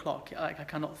 7 o'clock. I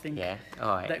cannot think All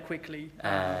right. that quickly.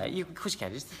 Of course you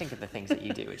can. Just think of the things that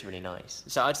you do, which are really nice.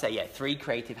 So I'd say, 3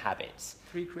 creative habits.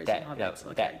 3 creative habits.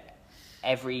 That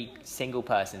every single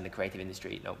person in the creative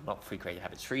industry, no, not 3 creative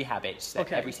habits, 3 habits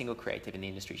that every single creative in the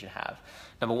industry should have.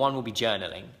 Number 1 will be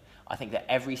journaling. I think that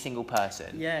every single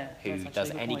person who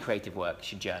does any creative work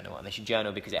should journal, and they should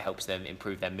journal because it helps them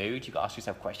improve their mood. You've got to ask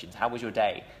yourself questions. How was your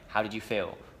day? How did you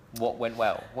feel? What went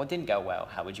well? What didn't go well?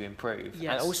 How would you improve?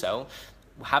 Yes. And also,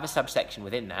 have a subsection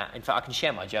within that. In fact, I can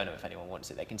share my journal if anyone wants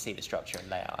it. They can see the structure and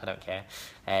layout. I don't care.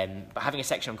 But having a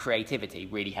section on creativity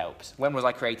really helps. When was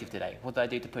I creative today? What did I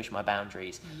do to push my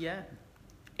boundaries? Yeah.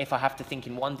 If I have to think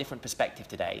in one different perspective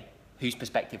today, whose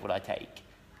perspective would I take?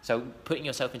 So putting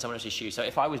yourself in someone else's shoes. So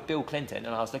if I was Bill Clinton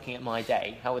and I was looking at my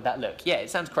day, how would that look? Yeah, it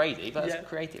sounds crazy, but it's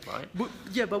creative, right?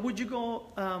 But would you go...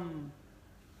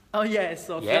 so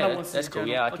that's cool.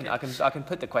 Yeah, I can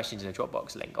put the questions in a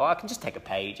Dropbox link, or I can just take a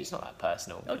page. It's not that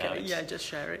personal. Okay, just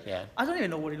share it. Yeah. I don't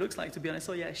even know what it looks like, to be honest.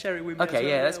 So share it with me.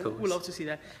 Okay, that's cool. We'd love to see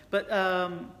that. But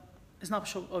a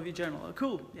snapshot of your journal.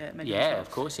 Cool. Yeah. Of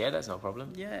course. Yeah, that's no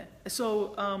problem. Yeah.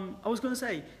 So I was going to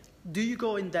say, do you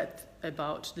go in depth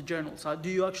about the journal side? Do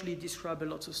you actually describe a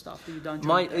lot of stuff that you've done?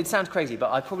 It sounds crazy,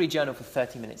 but I probably journal for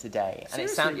 30 minutes a day, and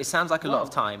it sounds like a lot of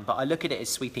time. But I look at it as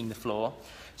sweeping the floor.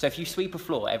 So if you sweep a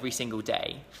floor every single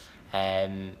day,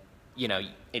 you know,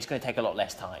 it's going to take a lot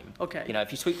less time. Okay. You know,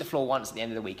 if you sweep the floor once at the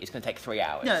end of the week, it's going to take 3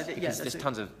 hours. Yeah, because there's it.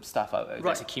 tons of stuff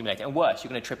that's accumulating. And worse, you're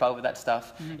going to trip over that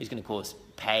stuff. Mm-hmm. It's going to cause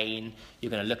pain. You're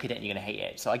going to look at it and you're going to hate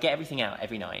it. So I get everything out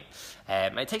every night.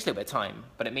 And it takes a little bit of time,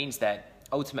 but it means that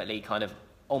ultimately kind of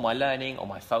all my learning, all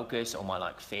my focus, all my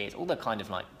like fears, all the kind of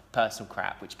like personal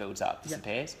crap which builds up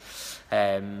disappears.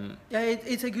 Yeah,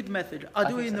 it's a good method. I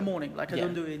do it in the morning, like I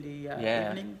don't do it in the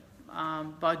evening.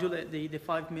 But I do the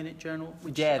 5-minute journal,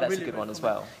 which that's really a good one as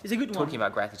well. It's a good one. Talking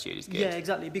about gratitude is good. Yeah,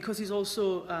 exactly, because it's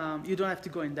also you don't have to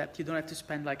go in depth. You don't have to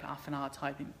spend like half an hour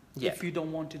typing if you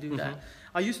don't want to do that.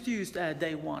 I used to use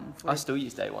day one. I still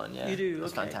use day one. Yeah, you do.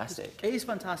 It's fantastic. It is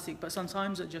fantastic, but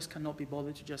sometimes I just cannot be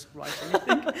bothered to just write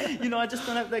anything. You know, I just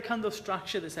don't have that kind of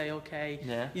structure to say,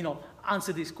 okay, you know,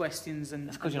 answer these questions. And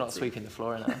that's because you're not sweeping the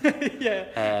floor enough.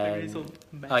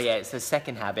 Oh yeah, it's the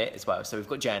second habit as well. So we've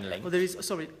got journaling. Well, there is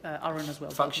Aaron as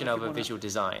well. Function over visual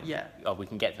design. Yeah. Oh, we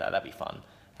can get to that. That'd be fun.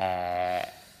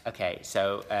 Okay,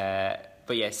 so.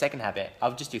 But yeah, second habit.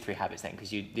 I'll just do 3 habits then, because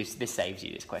this saves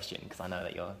you this question, because I know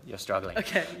that you're struggling.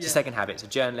 Okay. So second habit. So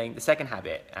journaling. The second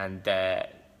habit, and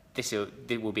this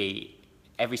will be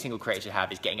every single creator should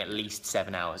have, is getting at least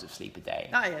 7 hours of sleep a day.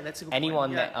 Ah, yeah, that's a good anyone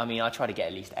point. that I mean, I try to get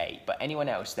at least 8, but anyone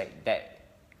else that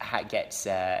gets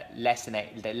less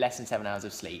than 7 hours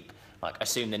of sleep, like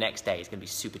assume the next day is going to be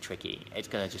super tricky. It's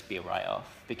going to just be a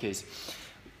write-off, because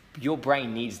your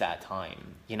brain needs that time.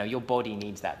 You know, your body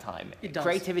needs that time. It does.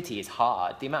 Creativity is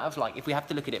hard. The amount of like, if we have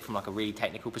to look at it from like a really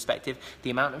technical perspective, the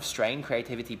amount of strain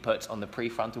creativity puts on the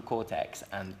prefrontal cortex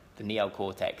and the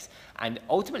neocortex, and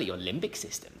ultimately your limbic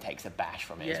system takes a bash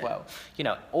from it as well. You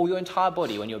know, all your entire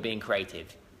body when you're being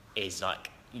creative is like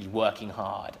working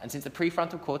hard, and since the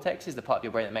prefrontal cortex is the part of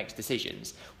your brain that makes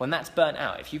decisions, when that's burnt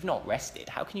out, if you've not rested,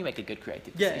 how can you make a good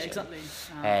creative decision? Yeah, exactly.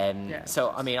 So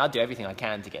I mean, I do everything I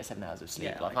can to get 7 hours of sleep.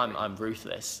 Yeah, like I'm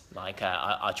ruthless. Like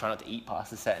I try not to eat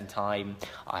past a certain time.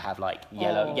 I have like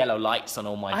yellow lights on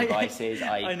all my devices.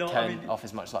 I turn off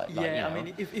as much light. Yeah, you know. I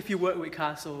mean, if you work with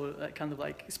cars or kind of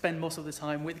like spend most of the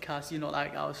time with cars, you know,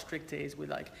 like how strict it is with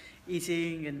like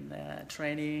eating and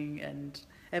training and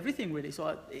everything really.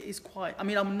 So it's quite. I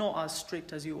mean, I'm not as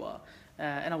strict as you are,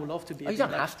 and I would love to be. Oh, you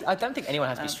don't have to. I don't think anyone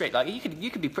has to be strict. Like you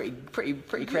could be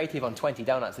pretty creative on 20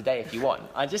 donuts a day if you want.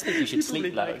 I just think you should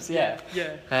sleep loads. Yeah.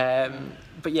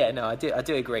 But yeah, no, I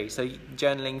do agree. So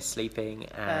journaling, sleeping,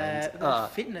 and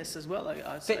fitness as well.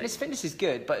 Fitness is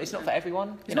good, but it's not for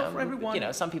everyone. It's not for everyone. You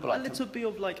know, some people like a little bit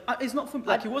of like. It's not for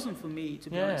like it wasn't for me, to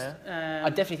be honest. I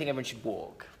definitely think everyone should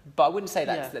walk, but I wouldn't say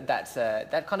that's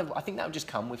that kind of. I think that would just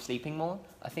come with sleeping more.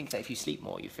 I think that if you sleep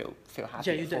more, you feel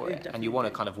happier for it, and you want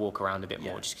to kind of walk around a bit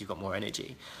more, just because you've got more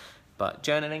energy. But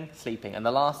journaling, sleeping, and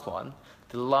the last one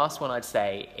I'd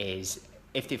say is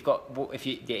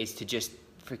is to just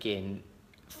freaking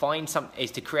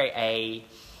is to create a.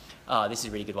 This is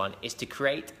a really good one. Is to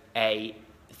create a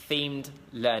themed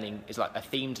learning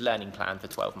plan for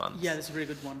 12 months. Yeah, that's a really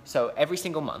good one. So every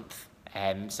single month.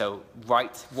 So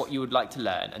write what you would like to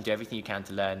learn and do everything you can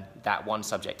to learn that one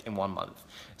subject in 1 month.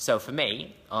 So for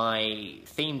me, I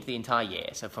themed the entire year.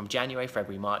 So from January,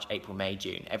 February, March, April, May,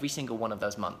 June, every single one of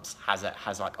those months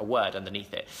has like a word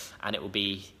underneath it. And it will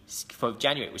be, for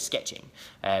January it was sketching.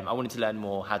 I wanted to learn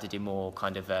more how to do more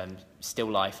kind of still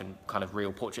life and kind of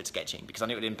real portrait sketching, because I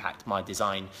knew it would impact my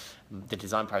the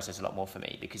design process a lot more for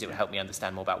me, because it would help me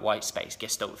understand more about white space,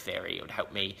 Gestalt theory. It would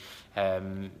help me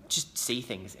just see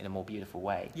things in a more beautiful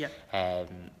way. Yeah.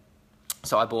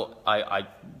 So I bought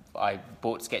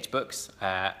sketchbooks,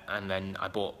 and then I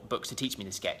bought books to teach me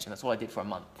the sketch, and that's all I did for a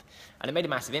month. And it made a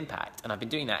massive impact, and I've been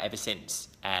doing that ever since.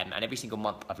 And every single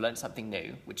month I've learned something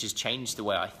new, which has changed the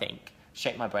way I think,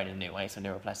 shaped my brain in a new way, so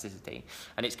neuroplasticity,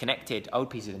 and it's connected old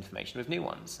pieces of information with new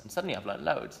ones, and suddenly I've learned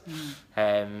loads.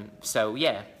 So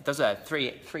yeah, those are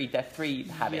three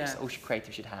habits all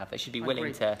creatives should have. They should be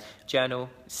willing to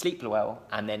journal, sleep well,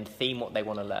 and then theme what they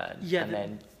want to learn, and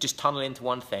then just tunnel into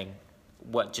one thing,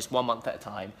 work just 1 month at a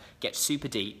time, get super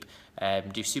deep,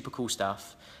 do super cool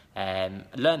stuff,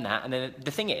 learn that. And then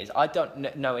the thing is, I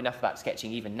don't know enough about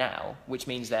sketching even now, which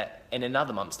means that in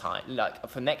another month's time, like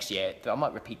for next year, I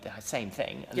might repeat the same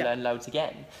thing and learn loads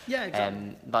again. Yeah,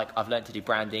 exactly. Like I've learned to do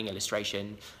branding,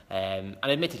 illustration, and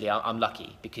admittedly I'm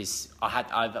lucky, because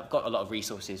I've got a lot of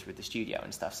resources with the studio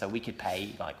and stuff, so we could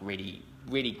pay like really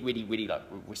like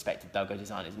respected logo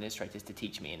designers and illustrators to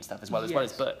teach me and stuff, as well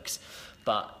as books.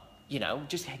 But you know,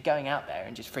 just going out there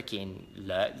and just freaking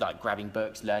like grabbing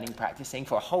books, learning, practicing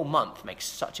for a whole month makes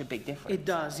such a big difference. It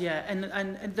does, yeah,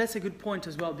 and that's a good point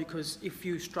as well, because if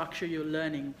you structure your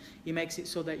learning, it makes it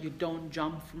so that you don't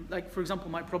jump from, like, for example,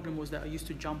 my problem was that I used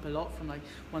to jump a lot from like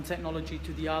one technology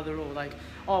to the other, or like,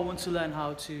 oh, I want to learn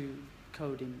how to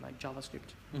code in like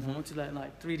JavaScript. I want to learn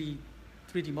like 3D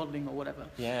modeling or whatever.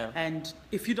 Yeah. And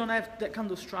if you don't have that kind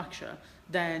of structure,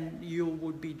 then you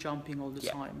would be jumping all the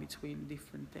time between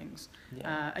different things,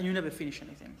 and you never finish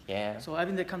anything. Yeah. So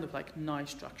having that kind of like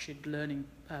nice structured learning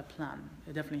plan,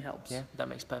 it definitely helps. Yeah, that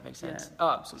makes perfect sense. Yeah,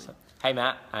 Oh, absolutely. so, hey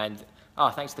Matt, and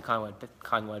thanks for the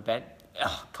kind word, Ben.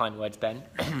 Kind words, Ben.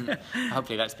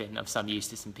 Hopefully that's been of some use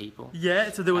to some people.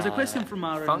 Yeah, so there was a question from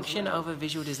our function over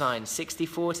visual design,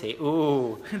 60-40.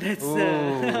 Ooh. That's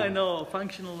I know,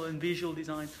 functional and visual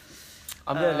design.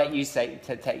 I'm going to let you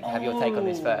have your take on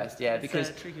this first, because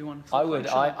a tricky one.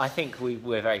 I think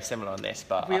we're very similar on this,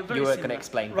 but you were going to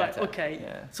explain better. Right, okay.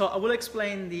 Yeah. So I will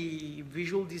explain the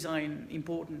visual design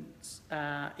importance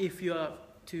if you are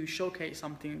to showcase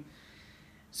something.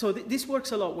 So this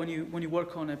works a lot when you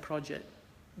work on a project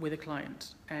with a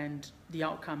client and the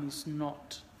outcome is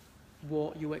not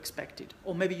what you expected,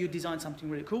 or maybe you design something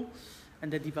really cool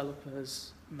and the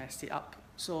developers messed it up.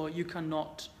 So you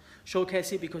cannot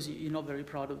showcase it because you're not very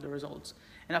proud of the results.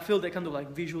 And I feel that kind of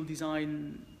like visual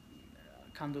design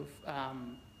kind of,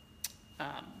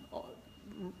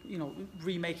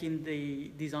 remaking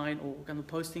the design or kind of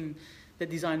posting the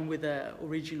design with the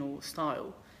original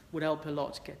style would help a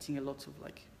lot, getting a lot of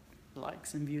like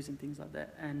likes and views and things like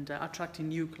that, and attracting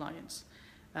new clients.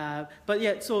 But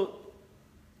yeah, so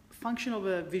function of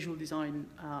a visual design,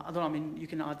 I don't know, I mean, you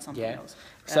can add something else.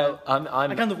 So I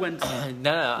kind of went...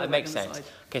 no, it makes sense.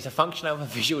 Okay, so function over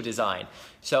visual design.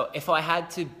 So if I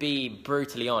had to be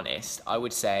brutally honest, I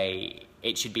would say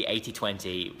it should be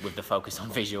 80-20 with the focus on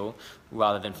visual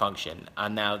rather than function.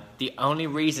 And now the only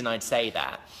reason I'd say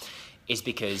that is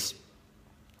because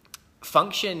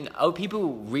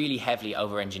people really heavily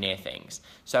over-engineer things.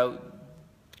 So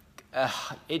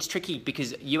it's tricky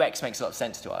because UX makes a lot of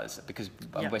sense to us because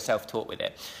we're self-taught with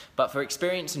it. But for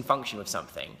experience and function with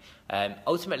something,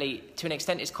 ultimately, to an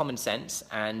extent, it's common sense,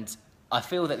 and I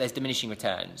feel that there's diminishing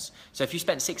returns. So if you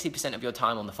spend 60% of your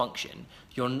time on the function,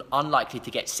 you're unlikely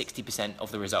to get 60%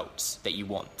 of the results that you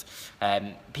want.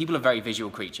 People are very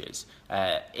visual creatures.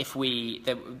 And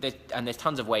there's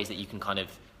tons of ways that you can kind of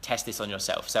test this on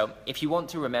yourself. So if you want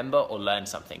to remember or learn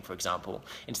something, for example,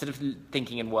 instead of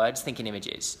thinking in words, think in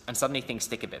images, and suddenly things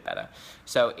stick a bit better.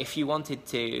 So if you wanted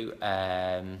to,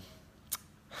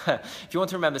 if you want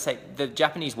to remember, say, the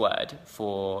Japanese word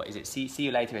for, see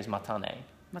you later is matane.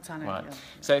 Matane, right. Yeah.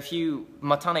 So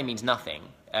matane means nothing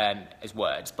as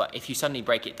words, but if you suddenly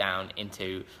break it down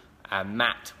into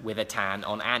Matt with a tan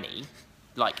on Annie,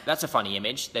 like, that's a funny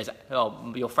image.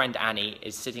 Your friend Annie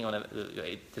is sitting on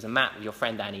there's a mat with your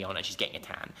friend Annie on and she's getting a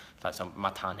tan. That's some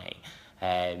matane.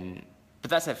 But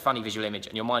that's a funny visual image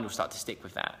and your mind will start to stick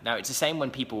with that. Now, it's the same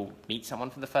when people meet someone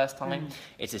for the first time.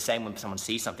 It's the same when someone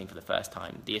sees something for the first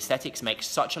time. The aesthetics make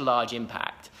such a large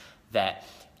impact that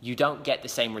you don't get the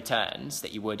same returns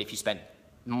that you would if you spent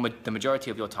the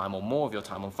majority of your time or more of your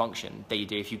time on function that you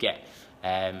do if you get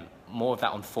more of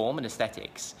that on form and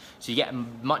aesthetics. So you get a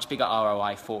much bigger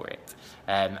ROI for it.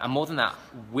 And more than that,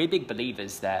 we're big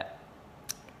believers that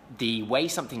the way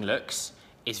something looks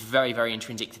is very, very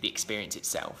intrinsic to the experience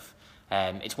itself.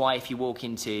 It's why if you walk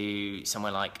into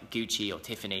somewhere like Gucci or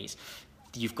Tiffany's,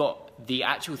 you've got the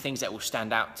actual things that will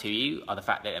stand out to you are the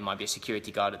fact that there might be a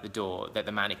security guard at the door, that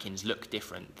the mannequins look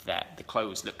different, that the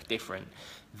clothes look different,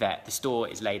 that the store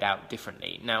is laid out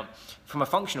differently. Now, from a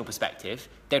functional perspective,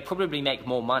 they'd probably make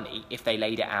more money if they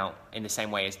laid it out in the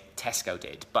same way as Tesco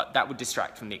did, but that would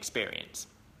distract from the experience.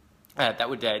 If they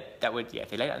laid it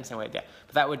out in the same way,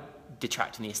 but that would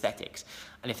detract from the aesthetics.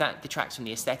 And if that detracts from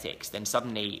the aesthetics, then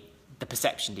suddenly the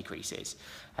perception decreases.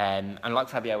 And like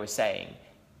Fabio was saying,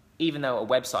 even though a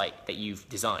website that you've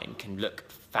designed can look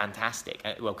fantastic,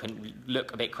 can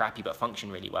look a bit crappy but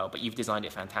function really well, but you've designed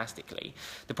it fantastically.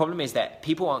 The problem is that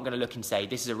people aren't going to look and say,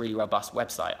 this is a really robust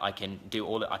website. I can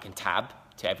tab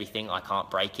to everything. I can't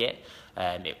break it.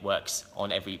 It works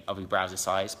on every browser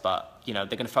size, but they're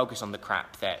going to focus on the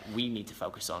crap that we need to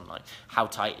focus on, like how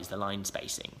tight is the line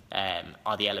spacing?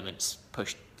 Are the elements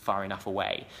pushed far enough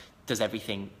away? Does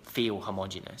everything feel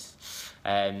homogeneous?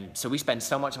 So we spend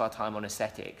so much of our time on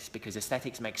aesthetics because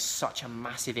aesthetics make such a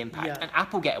massive impact. Yeah. And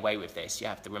Apple get away with this, you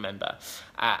have to remember.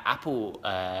 Apple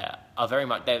are very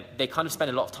much, they kind of spend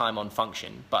a lot of time on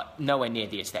function, but nowhere near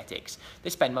the aesthetics.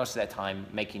 They spend most of their time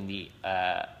making the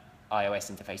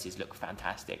iOS interfaces look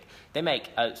fantastic. They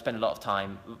spend a lot of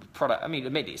time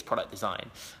admittedly it's product design,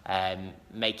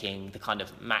 making the kind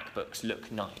of MacBooks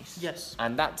look nice. Yes.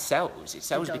 And that sells. It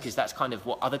sells because that's kind of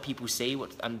what other people see,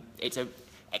 and it's an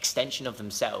extension of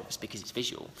themselves because it's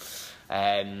visual.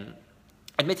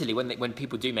 Admittedly, when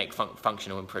people do make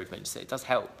functional improvements, it does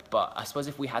help. But I suppose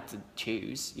if we had to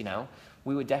choose,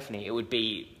 it would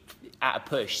be at a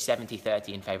push 70-30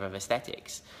 in favour of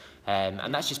aesthetics.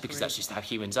 And that's just because that's just how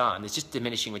humans are. And there's just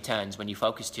diminishing returns when you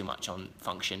focus too much on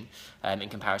function in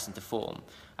comparison to form.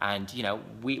 And,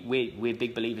 we're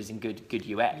big believers in good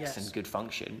UX and good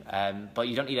function. But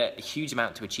you don't need a huge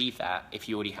amount to achieve that if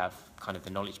you already have kind of the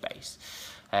knowledge base.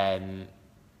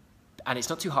 And it's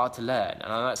not too hard to learn.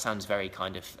 And I know that sounds very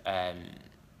kind of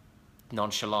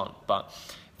nonchalant, but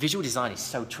visual design is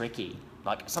so tricky.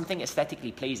 Like, something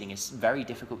aesthetically pleasing is very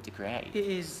difficult to create. It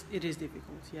is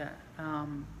difficult, yeah.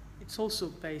 It's also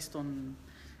based on,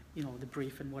 the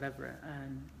brief and whatever.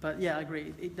 But yeah, I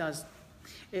agree. It does.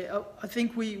 I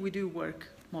think we do work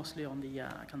mostly on the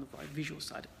kind of like visual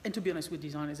side. And to be honest, with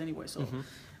designers anyway. So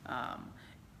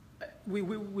we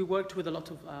worked with a lot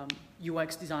of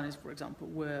UX designers, for example,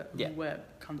 where we were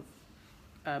kind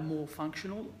of more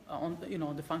functional on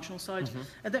the functional side,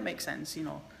 and that makes sense,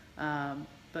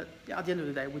 But at the end of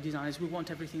the day, with designers, we want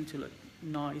everything to look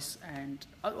nice and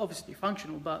obviously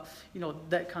functional, but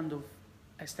that kind of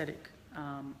aesthetic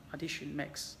addition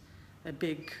makes a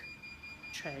big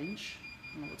change.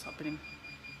 I don't know what's happening.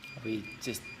 We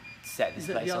just set this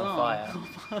place on fire.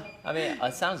 I mean,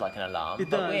 it sounds like an alarm,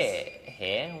 but we're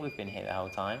here. We've been here the whole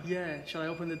time. Yeah, shall I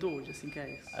open the door just in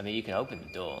case? I mean, you can open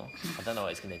the door. I don't know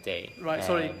what it's going to do. Right,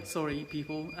 sorry,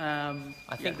 people.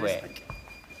 I think we're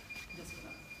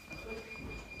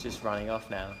just running off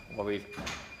now, while we've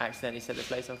accidentally set the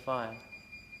place on fire.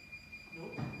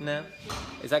 No?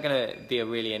 Is that going to be a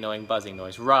really annoying buzzing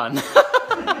noise? Run!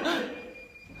 Oh,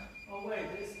 wait,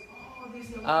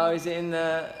 oh, is it in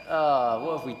the... Oh,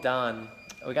 what have we done?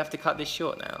 We have to cut this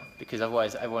short now, because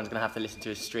otherwise everyone's going to have to listen to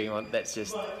a stream that's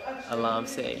just Alarm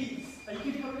City.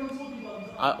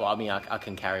 I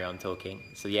can carry on talking.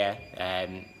 So yeah,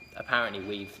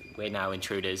 apparently we're now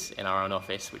intruders in our own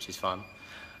office, which is fun.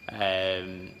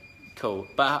 Cool,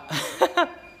 but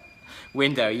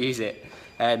window, use it.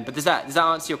 But does that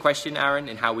answer your question, Aaron,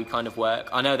 in how we kind of work?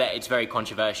 I know that it's very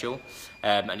controversial,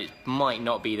 and it might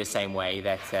not be the same way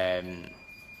that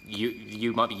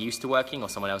you might be used to working, or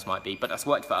someone else might be, but that's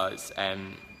worked for us,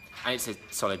 and it's a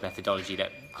solid methodology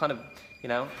that kind of,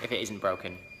 if it isn't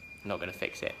broken, I'm not going to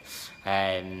fix it.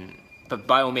 But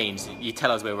by all means, you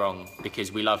tell us we're wrong,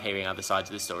 because we love hearing other sides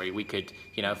of the story. We could,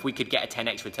 if we could get a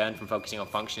 10x return from focusing on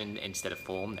function instead of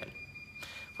form, then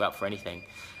we're up for anything.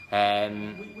 We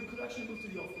could actually go to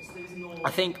the office. There's no... I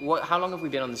think, how long have we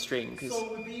been on the stream?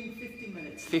 So we've been 15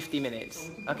 minutes. 50 minutes.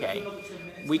 So okay.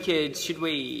 Should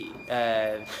we...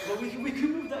 Well, we could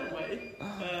move that way.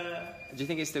 Do you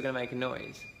think it's still going to make a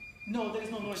noise? No, there's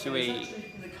no noise. Should we... It's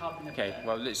actually in the cabinet. Okay,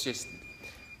 well, let's just...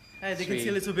 They can see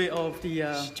a little bit of the...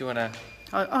 Do you want to...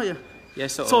 Oh, yeah. Yeah,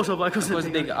 sort of. Like, there was a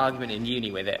big argument in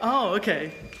uni with it. Oh,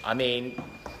 okay. I mean,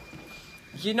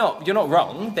 you're not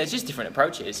wrong. There's just different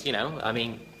approaches, I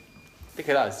mean... Look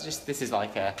at us. This is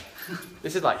like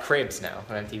Cribs now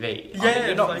on MTV.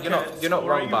 Yeah, I mean, you're not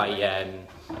wrong by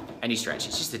any stretch.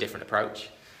 It's just a different approach.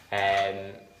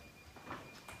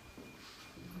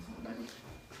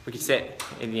 We could sit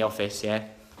in the office. Yeah.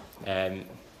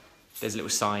 There's a little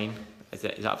sign. Is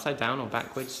it upside down or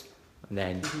backwards? And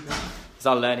then there's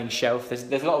our learning shelf. There's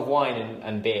a lot of wine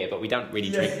and beer, but we don't really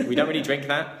drink. We don't really drink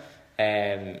that.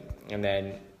 And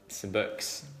then some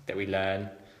books that we learn.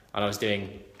 And I was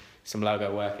doing some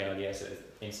logo work earlier, so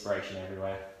inspiration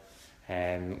everywhere.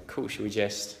 Cool, should we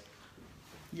just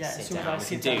sit down?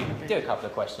 We can do a couple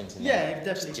of questions. And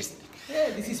definitely.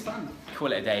 Yeah, this is fun.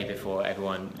 Call it a day before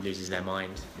everyone loses their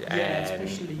mind. Yeah,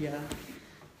 especially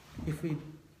if we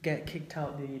get kicked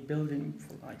out the building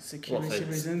for like security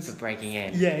reasons. For breaking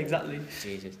in? Yeah, exactly.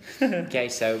 Jesus. Okay,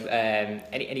 so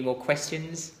any more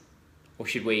questions? Or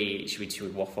should we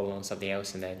waffle on something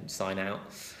else and then sign out?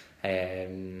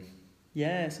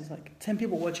 Yeah, so it's like 10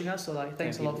 people watching us, so like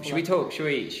thanks a lot for Should we talk? Should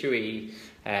we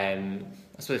I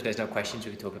suppose if there's no questions,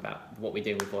 we can talk about what we're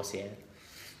doing with Vossier.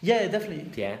 Yeah,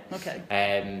 definitely. Yeah.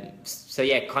 Okay. So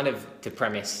yeah, kind of to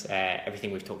premise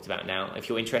everything we've talked about now. If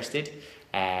you're interested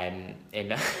in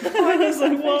why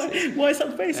is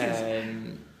that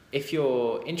faces? If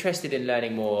you're interested in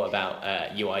learning more about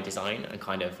UI design and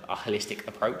kind of a holistic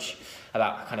approach,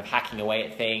 about kind of hacking away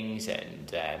at things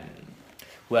and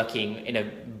working in a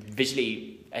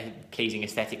visually pleasing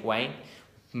aesthetic way,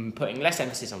 putting less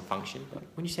emphasis on function. But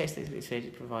when you say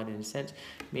it's provided in a sense,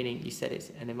 meaning you said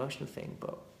it's an emotional thing,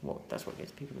 but that's what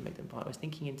gets people to make them buy. I was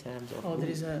thinking in terms of... Oh, there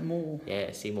is more.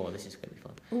 Yeah, see more. This is going to be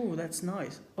fun. Oh, that's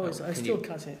nice. Oh, I still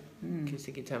cut it. Can you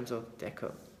think in terms of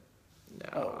deco?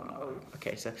 No.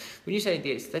 Okay, so when you say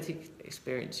the aesthetic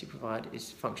experience you provide is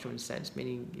functional in a sense,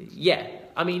 meaning, yeah,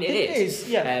 I mean, it is.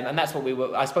 Yeah. And that's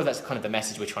what I suppose that's kind of the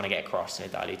message we're trying to get across in a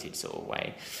diluted sort of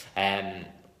way.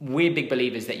 We're big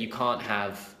believers that you can't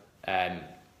have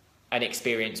an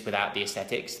experience without the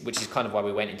aesthetics, which is kind of why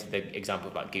we went into the example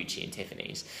of like Gucci and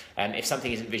Tiffany's. If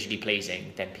something isn't visually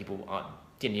pleasing, then people aren't,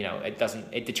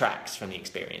 it detracts from the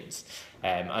experience.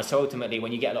 And so ultimately,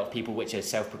 when you get a lot of people which are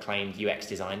self-proclaimed UX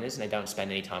designers and they don't spend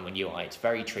any time on UI, it's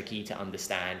very tricky to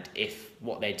understand if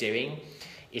what they're doing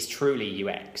is truly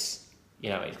UX.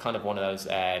 It's kind of one of those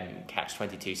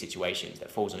catch-22 situations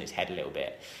that falls on its head a little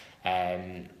bit.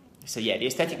 So yeah, the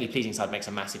aesthetically pleasing side makes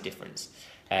a massive difference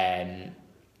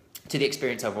to the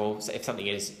experience overall. So if something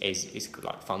is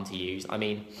like fun to use, I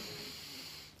mean.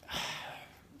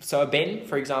 So a bin,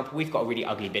 for example, we've got a really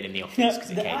ugly bin in the office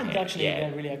because it came here. Actually,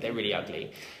 they're really ugly. They're really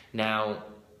ugly. Now,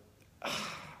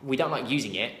 we don't like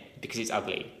using it because it's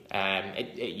ugly.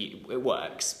 It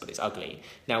works, but it's ugly.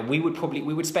 Now, we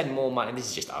would spend more money, and this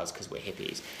is just us because we're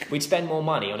hippies, we'd spend more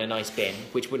money on a nice bin,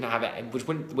 which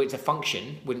the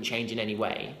function wouldn't change in any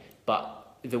way,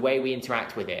 but the way we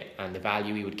interact with it and the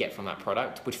value we would get from that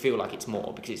product would feel like it's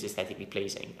more because it's aesthetically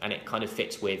pleasing, and it kind of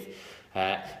fits with...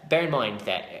 bear in mind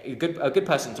that a good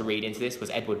person to read into this was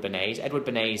Edward Bernays. Edward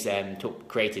Bernays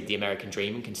created the American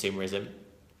dream and consumerism,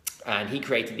 and he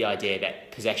created the idea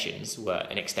that possessions were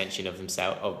an extension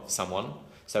of someone.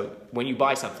 So when you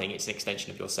buy something, it's an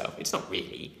extension of yourself. It's not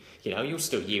really, you're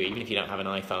still you, even if you don't have an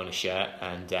iPhone, a shirt,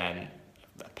 and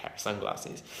a pair of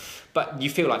sunglasses. But you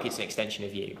feel like it's an extension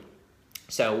of you.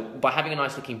 So by having a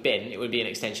nice looking bin, it would be an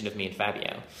extension of me and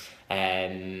Fabio.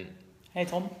 Hey,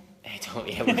 Tom.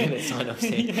 Yeah, we're going to sign off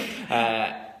soon.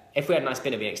 If we had a nice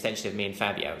bin, it'd be an extension of me and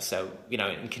Fabio. So,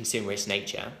 in consumerist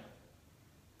nature,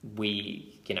 the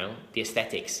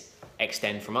aesthetics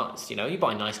extend from us. You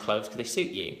buy nice clothes because they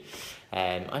suit you.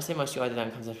 I say most UI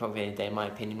design comes from the day, in my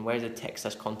opinion. Whereas the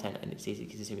text/content and it's easy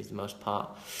to consume is the most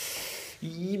part.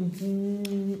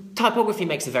 Typography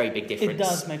makes a very big difference. It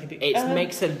does make a big... It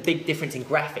makes a big difference in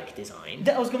graphic design.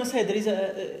 I was going to say,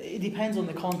 it depends on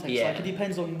the context. Yeah. Like, it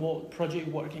depends on what project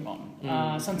you're working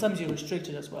on. Sometimes you're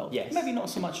restricted as well. Yes. Maybe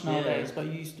not so much nowadays, but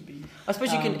you used to be. I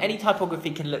suppose any typography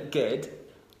can look good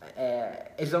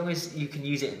as long as you can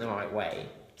use it in the right way.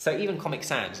 So even Comic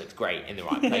Sans looks great in the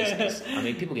right places. I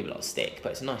mean, people give it a lot of stick,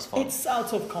 but it's a nice font. It's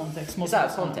out of context. It's out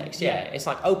of context, yeah. It's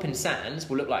like Open Sans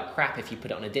will look like crap if you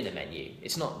put it on a dinner menu.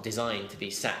 It's not designed to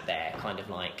be sat there, kind of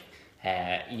like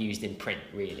used in print.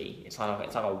 Really, it's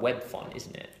like a web font,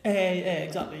 isn't it?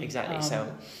 Exactly. Exactly.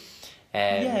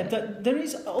 There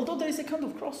is a kind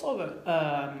of crossover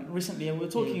recently, and we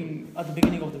were talking at the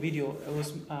beginning of the video. It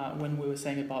was when we were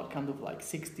saying about kind of like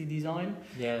 60 design,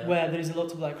 where there is a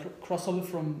lot of like crossover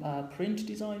from print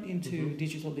design into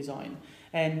digital design,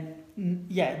 and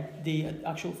the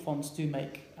actual fonts do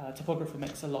make typography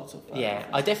makes a lot of difference.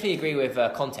 I definitely agree with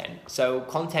content. So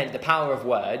content, the power of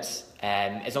words,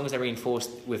 as long as they're reinforced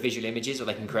with visual images or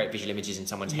they can create visual images in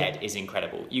someone's head, is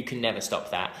incredible. You can never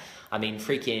stop that. I mean,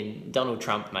 freaking Donald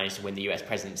Trump managed to win the US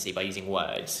presidency by using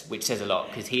words, which says a lot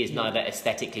because he is neither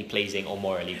aesthetically pleasing or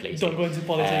morally pleasing. Don't go into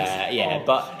politics.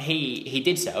 But he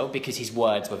did so because his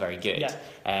words were very good.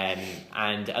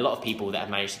 And a lot of people that have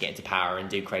managed to get into power and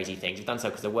do crazy things have done so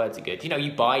because their words are good.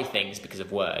 You buy things because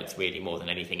of words, really, more than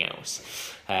anything else.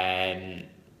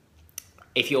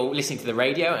 If you're listening to the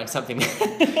radio and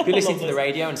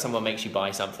someone makes you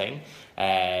buy something,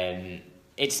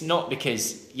 it's not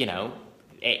because,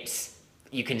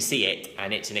 you can see it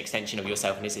and it's an extension of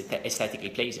yourself and it's aesthetically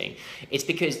pleasing. It's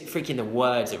because freaking the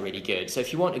words are really good. So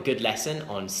if you want a good lesson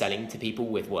on selling to people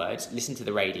with words, listen to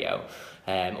the radio,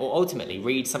 or ultimately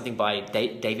read something by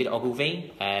David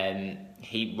Ogilvy.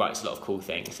 He writes a lot of cool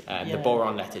things. The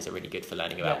Boron letters are really good for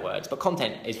learning about words, but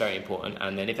content is very important.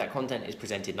 And then if that content is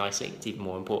presented nicely, it's even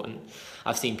more important.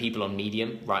 I've seen people on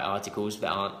Medium write articles that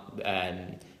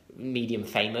aren't Medium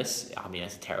famous. I mean,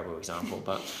 that's a terrible example,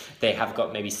 but they have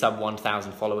got maybe sub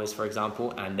 1,000 followers, for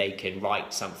example, and they can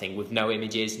write something with no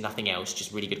images, nothing else,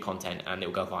 just really good content, and it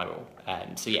will go viral.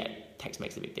 Text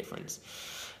makes a big difference.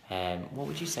 What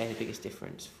would you say the biggest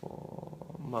difference for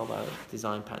mobile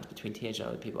design patterns between teenagers and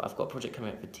other people? I've got a project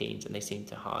coming up for teens, and they seem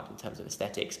too hard in terms of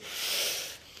aesthetics.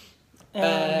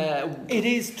 It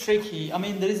is tricky. I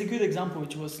mean, there is a good example,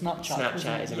 which was Snapchat.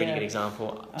 Snapchat is a really good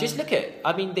example. Just look at,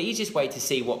 the easiest way to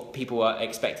see what people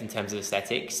expect in terms of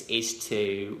aesthetics is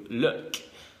to look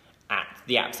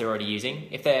the apps they're already using.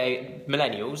 If they're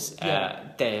millennials,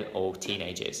 they're all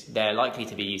teenagers. They're likely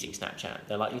to be using Snapchat.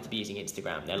 They're likely to be using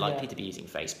Instagram. They're likely to be using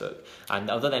Facebook. And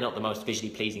although they're not the most visually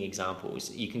pleasing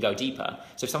examples, you can go deeper.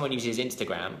 So if someone uses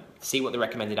Instagram, see what the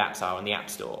recommended apps are on the App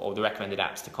Store, or the recommended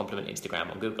apps to complement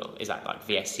Instagram on Google. Is that like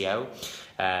VSCO?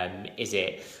 Is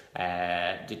it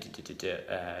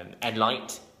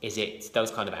Enlight? Is it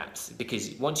those kind of apps?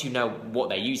 Because once you know what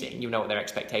they're using, you know what their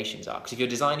expectations are. Because if you're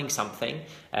designing something,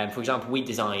 for example, we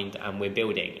designed and we're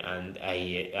building, and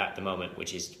at the moment,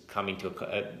 which is coming to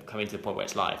the point where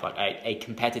it's live, like a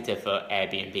competitor for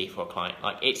Airbnb for a client.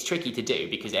 Like, it's tricky to do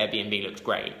because Airbnb looks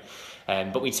great,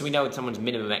 but we know someone's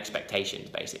minimum expectations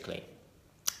basically.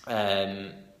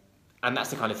 And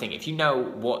that's the kind of thing. If you know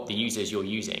what the users you're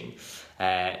using,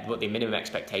 what the minimum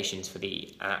expectations for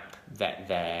the app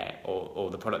that or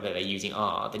the product that they're using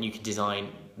are, then you can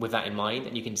design with that in mind,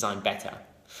 and you can design better,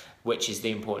 which is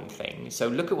the important thing. So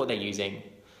look at what they're using.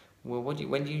 Well, when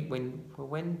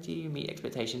do you meet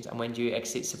expectations, and when do you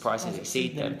surprises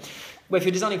exceed them? Well, if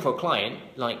you're designing for a client,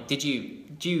 like, the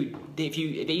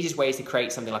easiest way is to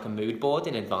create something like a mood board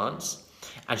in advance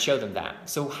and show them that.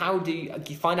 So how do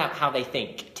you find out how they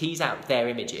think, tease out their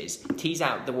images, tease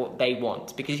out what they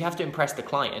want, because you have to impress the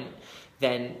client.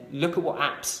 Then look at what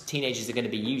apps teenagers are going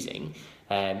to be using,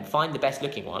 find the best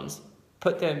looking ones,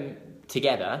 put them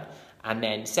together, and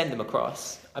then send them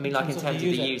across. I mean, like in terms of the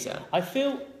user. I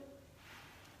feel...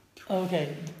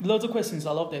 Okay, loads of questions.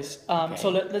 I love this. So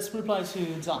let's reply to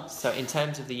that. So in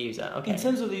terms of the user, okay. In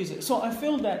terms of the user, so I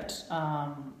feel that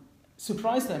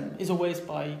surprise them is always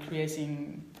by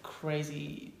creating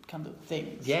crazy kind of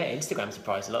things. Yeah, Instagram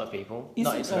surprised a lot of people.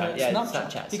 Not Instagram,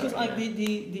 Snapchat. Because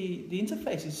the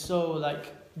interface is so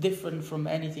like different from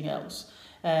anything else.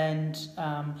 And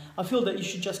I feel that you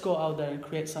should just go out there and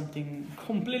create something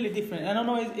completely different. And I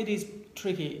know it is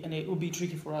tricky, and it will be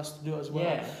tricky for us to do as well.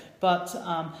 Yeah. But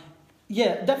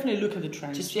definitely look at the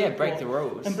trends. Just break the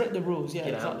rules. And break the rules,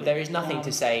 exactly. There is nothing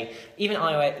to say. Even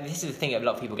iOS, this is the thing that a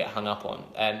lot of people get hung up on.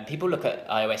 People look at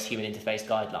iOS human interface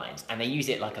guidelines and they use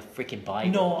it like a freaking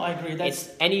Bible. No, I agree.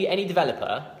 Any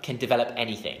developer can develop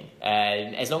anything.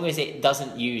 As long as it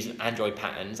doesn't use Android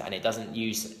patterns and it doesn't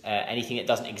use anything that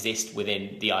doesn't exist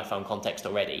within the iPhone context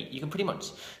already, you can pretty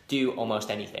much do almost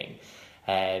anything.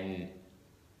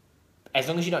 As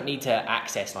long as you don't need to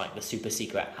access like the super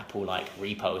secret Apple like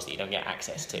repos that you don't get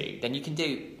access to, then you can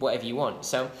do whatever you want.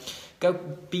 So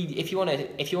if you want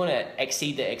to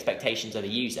exceed the expectations of the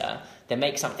user, then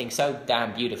make something so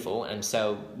damn beautiful and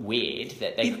so weird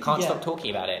that they can't stop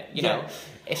talking about it. You know,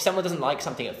 if someone doesn't like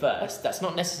something at first, that's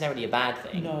not necessarily a bad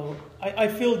thing. No, I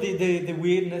feel the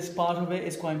weirdness part of it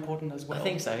is quite important as well. I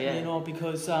think so, yeah. You know,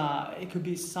 because it could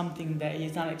be something that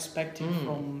is not expected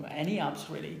from any apps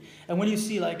really. And when you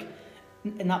see like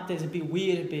an app that's a bit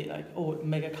weird, a bit like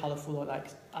mega colorful, or like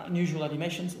unusual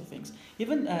animations or things.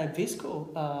 Even Visco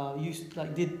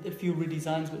did a few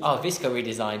redesigns. Visco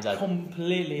redesigns are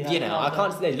completely. They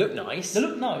look nice. They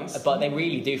look nice, but they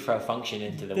really do throw a function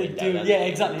into the window. Yeah,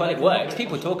 exactly. But it works.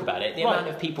 People talk about it. The amount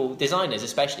of people, designers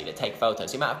especially, that take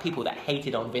photos. The amount of people that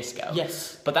hated on Visco.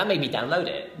 Yes. But that made me download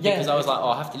it because I was like,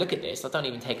 I have to look at this. I don't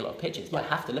even take a lot of pictures, but I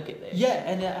have to look at this. Yeah,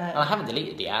 and I haven't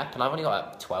deleted the app, and I've only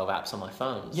got 12 apps on my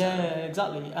phone. So. Yeah.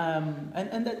 Exactly.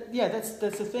 That's the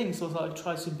thing. So I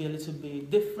try to be a little bit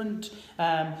different.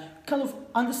 Kind of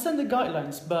understand the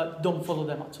guidelines, but don't follow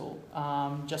them at all.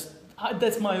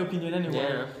 That's my opinion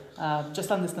anyway. Yeah. Just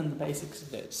understand the basics.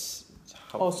 There's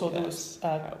one from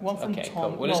Tom. Cool.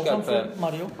 We'll just go for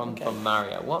Mario. From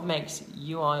Mario. What makes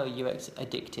UI or UX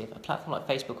addictive? A platform like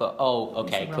Facebook or...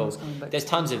 cool. There's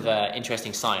tons of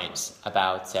interesting science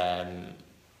about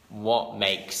what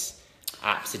makes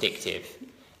apps addictive.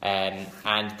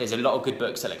 And there's a lot of good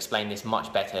books that explain this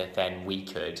much better than we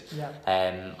could. Yeah.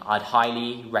 I'd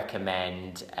highly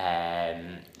recommend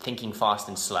Thinking Fast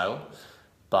and Slow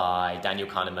by Daniel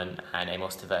Kahneman and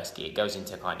Amos Tversky. It goes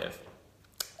into kind of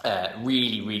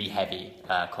really, really heavy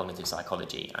cognitive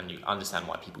psychology, and you understand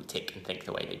why people tick and think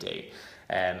the way they do.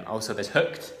 Also, there's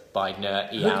Hooked by Nur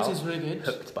Eyal. Hooked is really good.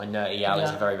 Hooked by Nur Eyal is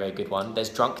a very, very good one. There's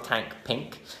Drunk Tank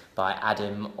Pink by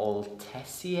Adam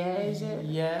Altessier, is it?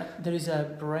 Yeah, there is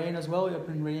a Brain as well. I've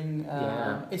been reading.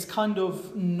 It's kind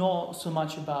of not so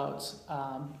much about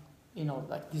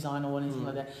like design or anything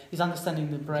like that. It's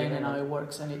understanding the brain and how it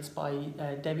works, and it's by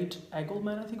David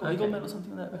Eagleman, I think, or Eagleman or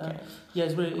something like that.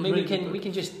 It's really. We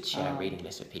can just share a reading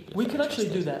list with people. We could actually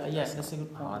do that. Yes, that's a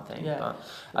good point. Hard thing, but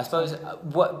I suppose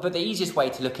but the easiest way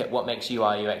to look at what makes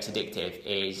UI UX addictive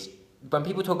is when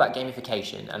people talk about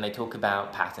gamification and they talk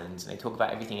about patterns and they talk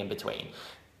about everything in between.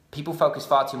 people focus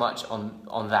far too much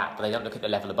on that, but they don't look at the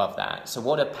level above that. So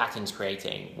what are patterns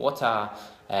creating? What are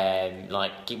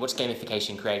what's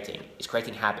gamification creating? It's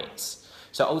creating habits.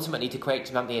 So ultimately, to create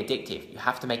something addictive, you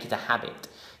have to make it a habit.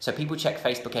 So people check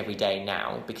Facebook every day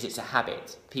now because it's a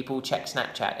habit. People check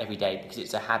Snapchat every day because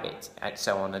it's a habit, and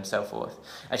so on and so forth.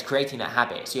 It's creating that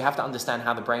habit. So you have to understand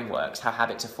how the brain works, how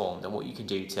habits are formed, and what you can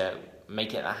do to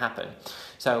make it happen.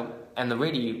 So, and the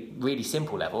really, really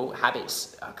simple level,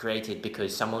 habits are created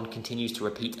because someone continues to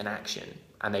repeat an action,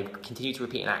 and they continue to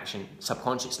repeat an action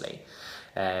subconsciously.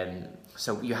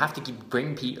 So you have to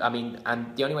bring people,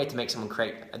 and the only way to make someone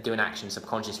do an action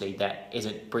subconsciously that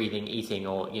isn't breathing, eating,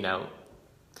 or,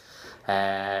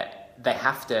 they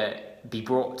have to be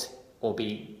brought or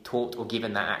be taught or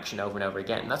given that action over and over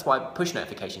again. That's why push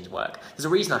notifications work. There's a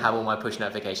reason I have all my push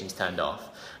notifications turned off.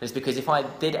 And it's because if I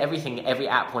did everything every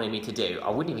app wanted me to do, I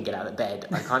wouldn't even get out of bed.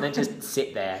 I kind of just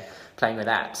sit there playing with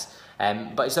apps.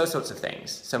 But it's those sorts of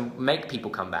things. So make people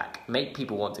come back. Make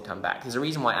people want to come back. There's a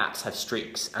reason why apps have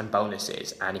streaks and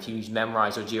bonuses. And if you use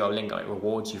Memrise or Duolingo, it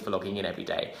rewards you for logging in every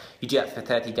day. You do that for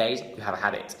 30 days, you have a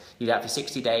habit. You do that for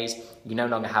 60 days, you no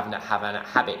longer have a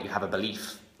habit, you have a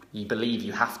belief. You believe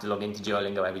you have to log into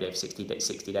Duolingo every day for 60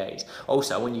 days.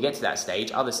 Also, when you get to that stage,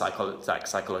 other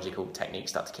psychological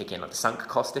techniques start to kick in, like the sunk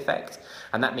cost effect.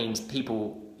 And that means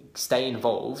people stay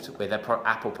involved with an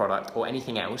Apple product or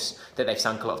anything else that they've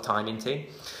sunk a lot of time into.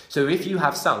 So if you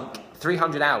have sunk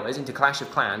 300 hours into Clash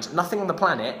of Clans, nothing on the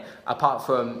planet apart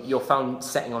from your phone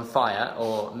setting on fire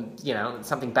or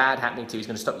something bad happening to you is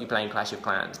going to stop you playing Clash of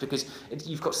Clans, because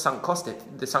you've got the sunk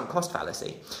cost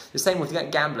fallacy. The same with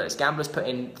gamblers. Gamblers put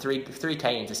in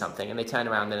 3K into something and they turn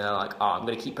around and they're like, I'm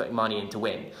going to keep putting money in to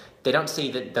win. They don't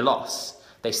see the loss.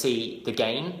 They see the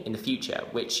gain in the future,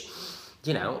 which,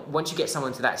 once you get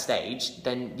someone to that stage,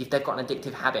 then they've got an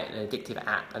addictive habit, an addictive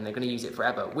app, and they're going to use it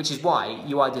forever, which is why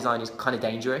UI design is kind of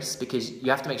dangerous, because you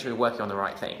have to make sure you're working on the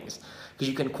right things, because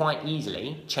you can quite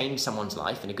easily change someone's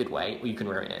life in a good way, or you can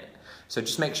ruin it. So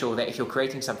just make sure that if you're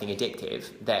creating something addictive,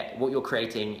 that what you're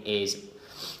creating is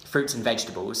fruits and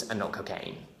vegetables and not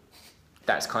cocaine.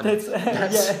 That's kind of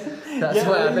that's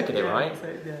where I look at it, right?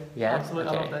 Yeah,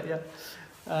 absolutely. Okay. I love that.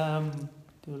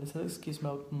 Yeah. Excuse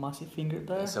my massive finger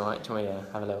there. It's alright,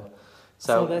 have a little.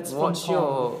 So what's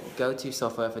your go-to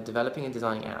software for developing and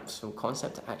designing apps from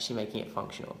concept to actually making it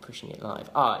functional, pushing it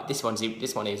live? This one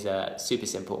is super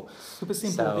simple. Super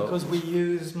simple, because we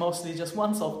use mostly just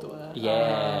one software.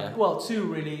 Yeah.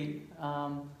 Two really.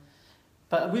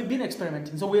 But we've been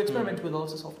experimenting. So we experiment with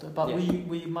lots of software, but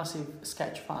we massive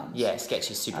Sketch fans. Yeah, Sketch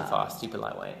is super fast, super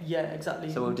lightweight. Yeah, exactly.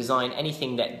 So we'll design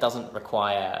anything that doesn't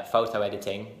require photo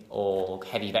editing or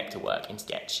heavy vector work in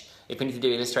Sketch. If we need to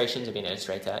do illustrations, it'll be an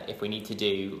Illustrator. If we need to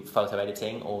do photo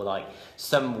editing or like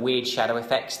some weird shadow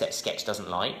effects that Sketch doesn't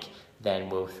like, then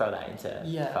we'll throw that into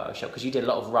Photoshop, because you did a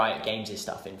lot of Riot Games'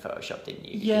 stuff in Photoshop, didn't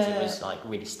you? Because it was like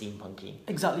really steampunky.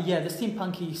 Exactly, yeah. The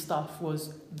steampunky stuff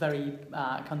was very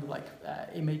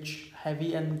image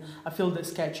heavy, and I feel that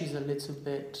Sketch is a little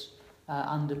bit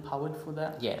underpowered for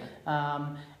that. Yeah.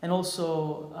 And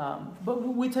also, but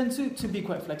we tend to be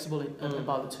quite flexible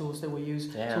about the tools that we use.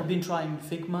 Yeah. So we've been trying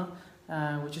Figma,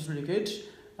 which is really good,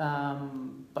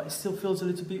 but it still feels a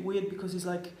little bit weird because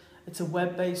it's a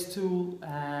web-based tool,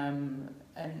 and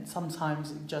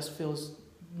sometimes it just feels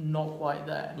not quite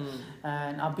there.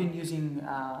 And I've been using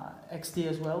XD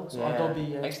as well, so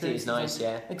Adobe XD is nice.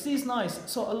 XD is nice.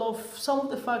 So I love some of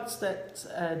the facts that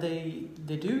they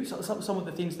do. So some of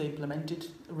the things they implemented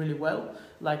really well,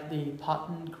 like the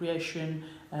pattern creation,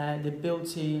 the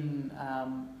built-in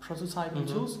prototyping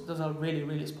tools. Those are really,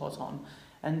 really spot on,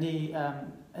 and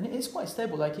and it's quite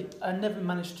stable. I never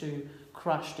managed to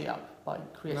crash the app by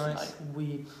creating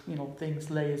weird,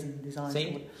 things, layers and designs.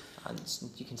 See,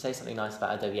 you can say something nice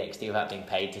about Adobe XD without being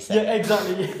paid to say. Yeah,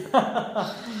 exactly.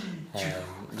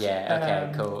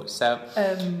 Okay, cool. So,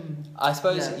 I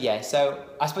suppose, So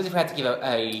I suppose if we had to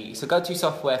give go-to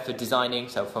software for designing,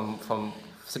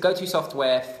 go-to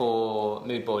software for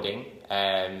mood boarding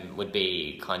would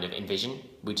be kind of InVision.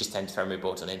 We just tend to throw mood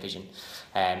boards on InVision.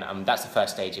 And that's the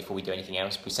first stage before we do anything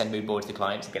else. We send mood boards to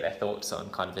clients and get their thoughts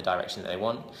on kind of the direction that they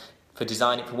want. For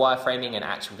design, for wireframing and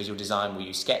actual visual design, we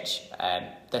use Sketch.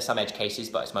 There's some edge cases,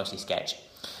 but it's mostly Sketch.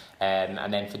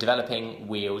 And then for developing,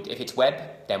 if it's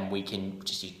web, then we can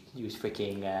just use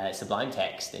freaking Sublime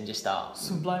Text and just start.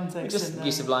 Sublime Text.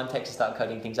 Use Sublime Text and start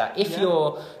coding things out. If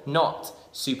you're not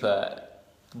super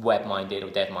web-minded or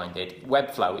dev-minded,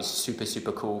 Webflow is super,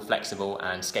 super cool, flexible,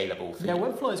 and scalable.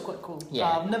 Webflow is quite cool. Yeah.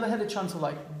 I've never had a chance of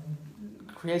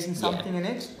creating something in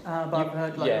it. But I've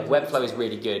heard Webflow is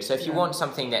really good. So if you want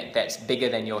something that's bigger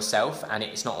than yourself and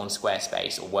it's not on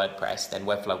Squarespace or WordPress, then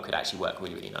Webflow could actually work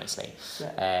really, really nicely.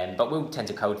 Yeah. But we'll tend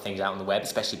to code things out on the web,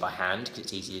 especially by hand, because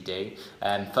it's easy to do.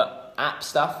 For app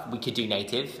stuff, we could do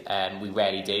native. We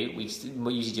rarely do. We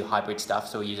usually do hybrid stuff,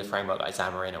 so we use a framework like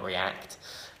Xamarin or React.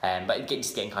 But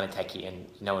it's getting kind of techie, and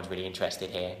no one's really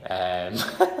interested here. There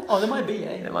might be.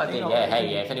 There might be.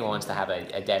 If anyone wants to have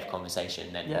a dev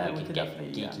conversation, then we can get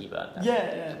geeky. But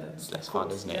it's less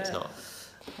fun, isn't it? It's not.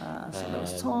 So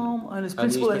there's Tom and his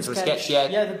Principle and Sketch.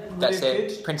 That's it.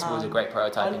 Good. Principle is a great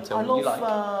prototyping tool. I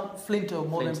love Flinto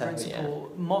more than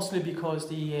Principle, mostly because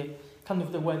the kind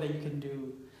of the way that you can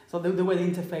do. So the way the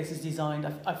interface is designed,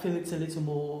 I feel it's a bit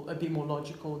more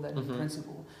logical than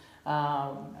Principle.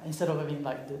 Instead of having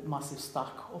like the massive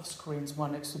stack of screens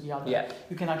one next to the other,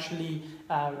 you can actually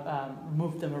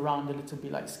move them around a little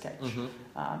bit like Sketch.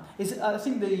 I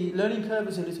think the learning curve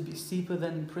is a little bit steeper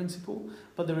than Principle,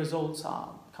 but the results are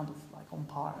kind of like on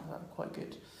par and they're quite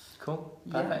good. Cool,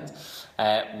 perfect.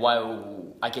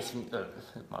 Well, I guess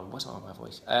what's wrong with my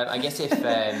voice? I guess if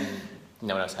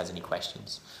no one else has any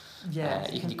questions.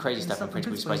 You can do crazy stuff in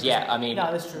Principle. I mean,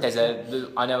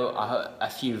 I know a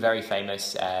few very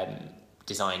famous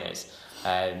designers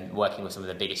working with some of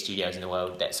the biggest studios in the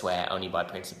world that swear only by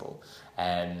Principle,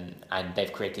 and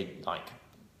they've created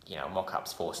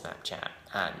mock-ups for Snapchat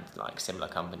and like similar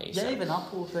companies. Even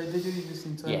Apple, they do this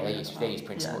internally. They use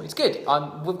Principle. It's good.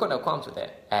 We've got no qualms with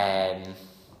it.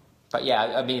 But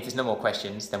I mean, if there's no more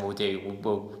questions, then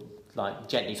we'll like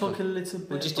gently talk a little bit.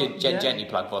 We'll just do gently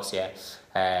plug Vossier,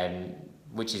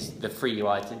 which is the free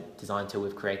UI design tool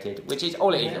we've created. Which is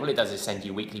all it is. All it does is send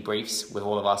you weekly briefs with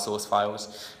all of our source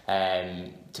files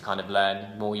to kind of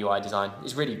learn more UI design.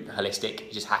 It's really holistic.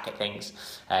 You just hack at things.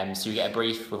 So you get a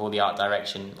brief with all the art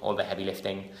direction, all the heavy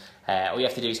lifting. All you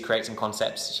have to do is create some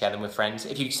concepts, share them with friends.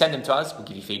 If you send them to us, we'll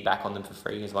give you feedback on them for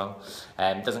free as well.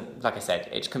 Like I said,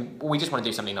 we just want to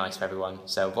do something nice for everyone.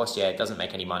 So Vossier doesn't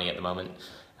make any money at the moment.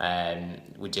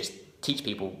 We just teach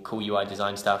people cool UI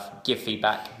design stuff, give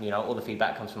feedback. All the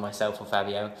feedback comes from myself or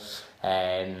Fabio.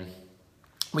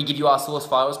 We give you our source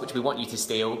files, which we want you to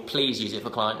steal. Please use it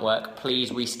for client work. Please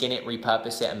reskin it,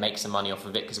 repurpose it, and make some money off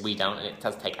of it, because we don't, and it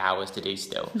does take hours to do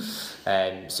still.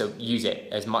 So use it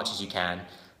as much as you can.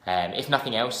 If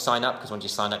nothing else, sign up, because once you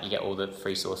sign up, you get all the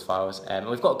free source files.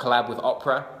 We've got a collab with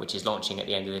Opera, which is launching at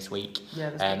the end of this week.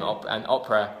 And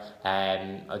Opera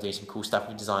are doing some cool stuff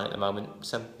with design at the moment.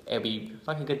 So it'll be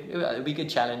a good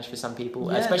challenge for some people,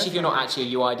 especially if you're not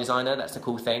actually a UI designer. That's the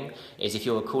cool thing, is if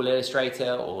you're a cool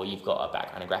illustrator or you've got a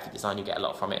background in graphic design, you get a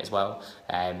lot from it as well.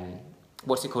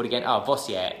 What's it called again?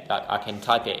 Vossier. I can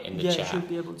type it in the chat. Should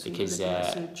be able to, because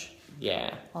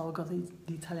I've got the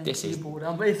Italian keyboard.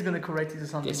 I'm basically going to correct it to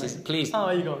something. Please. Oh,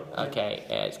 there you go. Okay,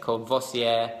 it's called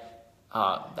Vossier.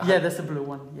 That's the blue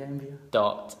one. Invia.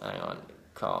 Hang on.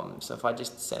 Com. So if I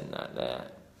just send that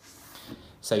there.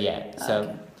 So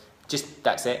just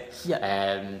that's it.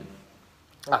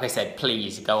 Like I said,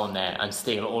 please go on there and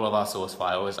steal all of our source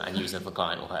files and use them for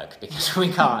client work, because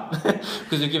we can't,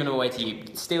 because we've given them away to you.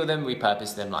 Steal them,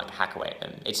 repurpose them, hack away at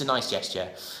them. It's a nice gesture,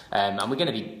 and we're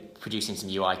going to be producing some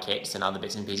UI kits and other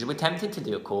bits and pieces. We're tempted to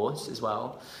do a course as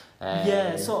well.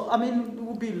 So I mean, it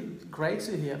would be great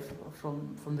to hear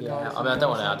from the guys. I mean, I don't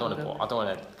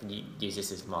want to use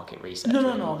this as market research.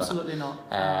 No, absolutely not.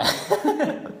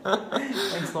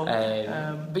 Thanks, Tom.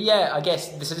 But I guess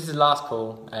this is the last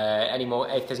call.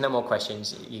 If there's no more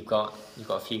questions, you've got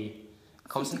a few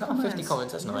comments. 50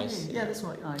 comments. That's nice. That's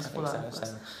right. Nice.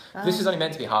 This was only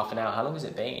meant to be half an hour. How long has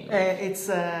it been? It's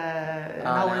an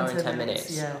hour and 10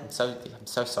 minutes. Yeah. I'm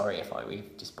so sorry if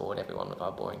we've just bored everyone with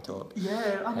our boring talk.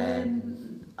 I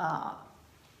mean.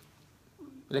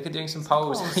 Look at doing some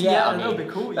polls. That'll be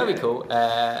cool. That'll be cool.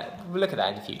 We'll look at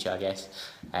that in the future, I guess.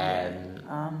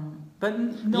 But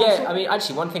no. I mean,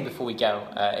 actually, one thing before we go,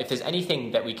 if there's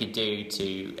anything that we could do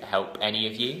to help any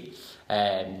of you,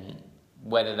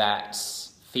 whether that's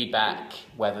feedback,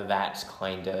 whether that's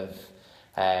kind of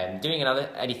doing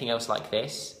anything else like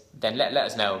this, then let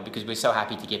us know, because we're so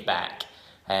happy to give back.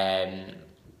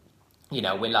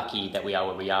 We're lucky that we are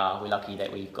where we are. We're lucky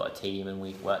that we've got a team and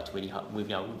we've worked really hard.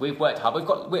 We've worked hard.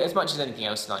 As much as anything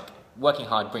else, working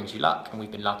hard brings you luck, and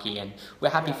we've been lucky, and we're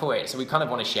happy for it. So we kind of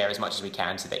want to share as much as we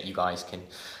can, so that you guys can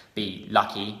be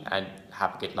lucky and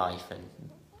have a good life and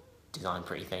design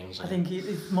pretty things. I think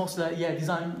it's mostly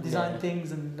design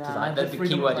things, and the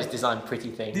key word is design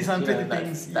pretty things. Design pretty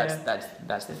things.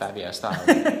 That's the Fabio style.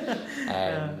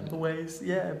 Always,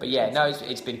 But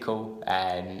it's been cool.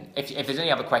 If there's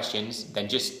any other questions, then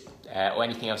just or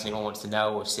anything else anyone wants to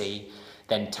know or see,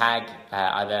 then tag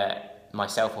either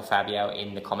myself or Fabio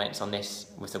in the comments on this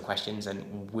with some questions,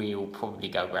 and we'll probably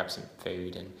go grab some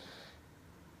food. And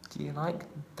do you like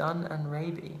Dun and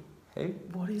Raby? Who?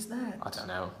 What is that? I don't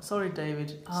know. Sorry,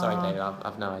 David. Sorry, David.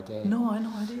 I've no idea. No, I have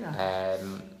no idea.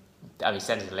 I mean,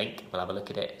 send us a link. We'll have a look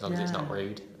at it as long as it's not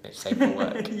rude. It's safe for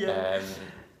work.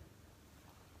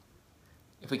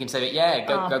 If we can save it,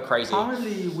 go crazy.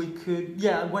 Apparently we could,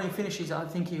 when it finishes, I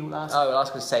think he will ask. Oh, we'll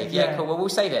ask us to save. Yeah, cool. Well, we'll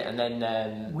save it and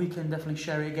then... we can definitely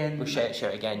share it again. We'll share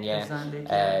it again, yeah.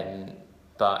 Exactly.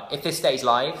 But if this stays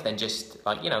live, then just,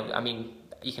 like, I mean,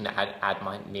 you can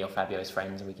add me or Fabio as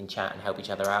friends and we can chat and help each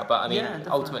other out. But, I mean,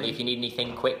 ultimately, if you need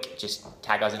anything quick, just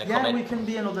tag us in a comment. Yeah, we can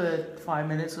be another 5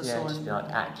 minutes or so. Yeah, just be like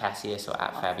at Cassius or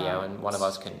at Fabio and one of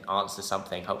us can answer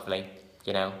something, hopefully,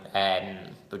 we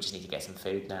just need to get some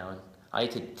food now. And I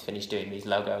need to finish doing these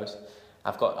logos.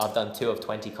 I've done 2 of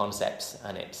 20 concepts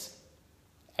and it's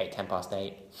 10 past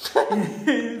 8.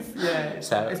 Yeah,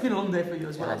 so it's been a long day for you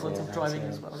as well. Lots of driving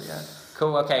as well. Yeah.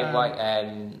 Cool. Okay. Right.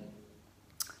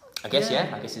 I guess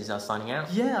this is us signing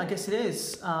out. Yeah, I guess it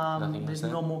is. There's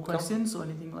no more questions or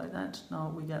anything like that.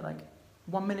 No, we get like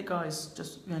 1 minute, guys.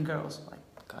 Just and girls, like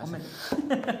guys. 1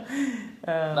 minute.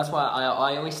 That's why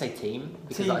I always say team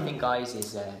because I think guys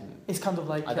is. It's kind of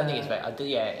like... I don't think it's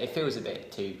very... it feels a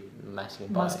bit too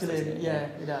masculine. Masculine, yeah.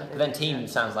 But then team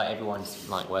sounds like everyone's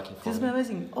like working for This has been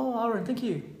amazing. Oh, Aaron, thank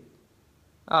you.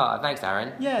 Oh, thanks,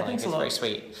 Aaron. Yeah, thanks a lot. It's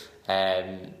very sweet.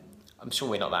 I'm sure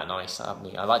we're not that nice. I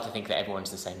like to think that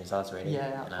everyone's the same as us, really.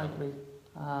 Yeah, I agree.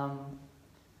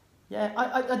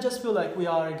 I just feel like we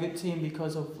are a good team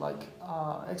because of like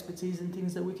our expertise and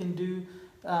things that we can do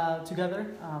together.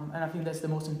 And I think that's the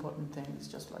most important thing. It's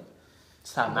just like...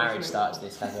 It's how marriage starts,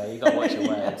 this, Fabio. You've got to watch your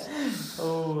words.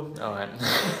 Oh. All right.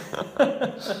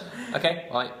 Okay,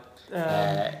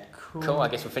 right. Cool, I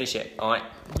guess we'll finish it. All right.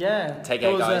 Yeah. Take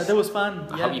care, guys. That was fun.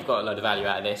 I hope you've got a load of value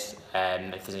out of this.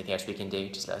 If there's anything else we can do,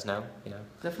 just let us know.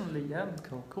 Definitely, yeah.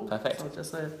 Cool. Perfect. So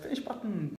just a finish button.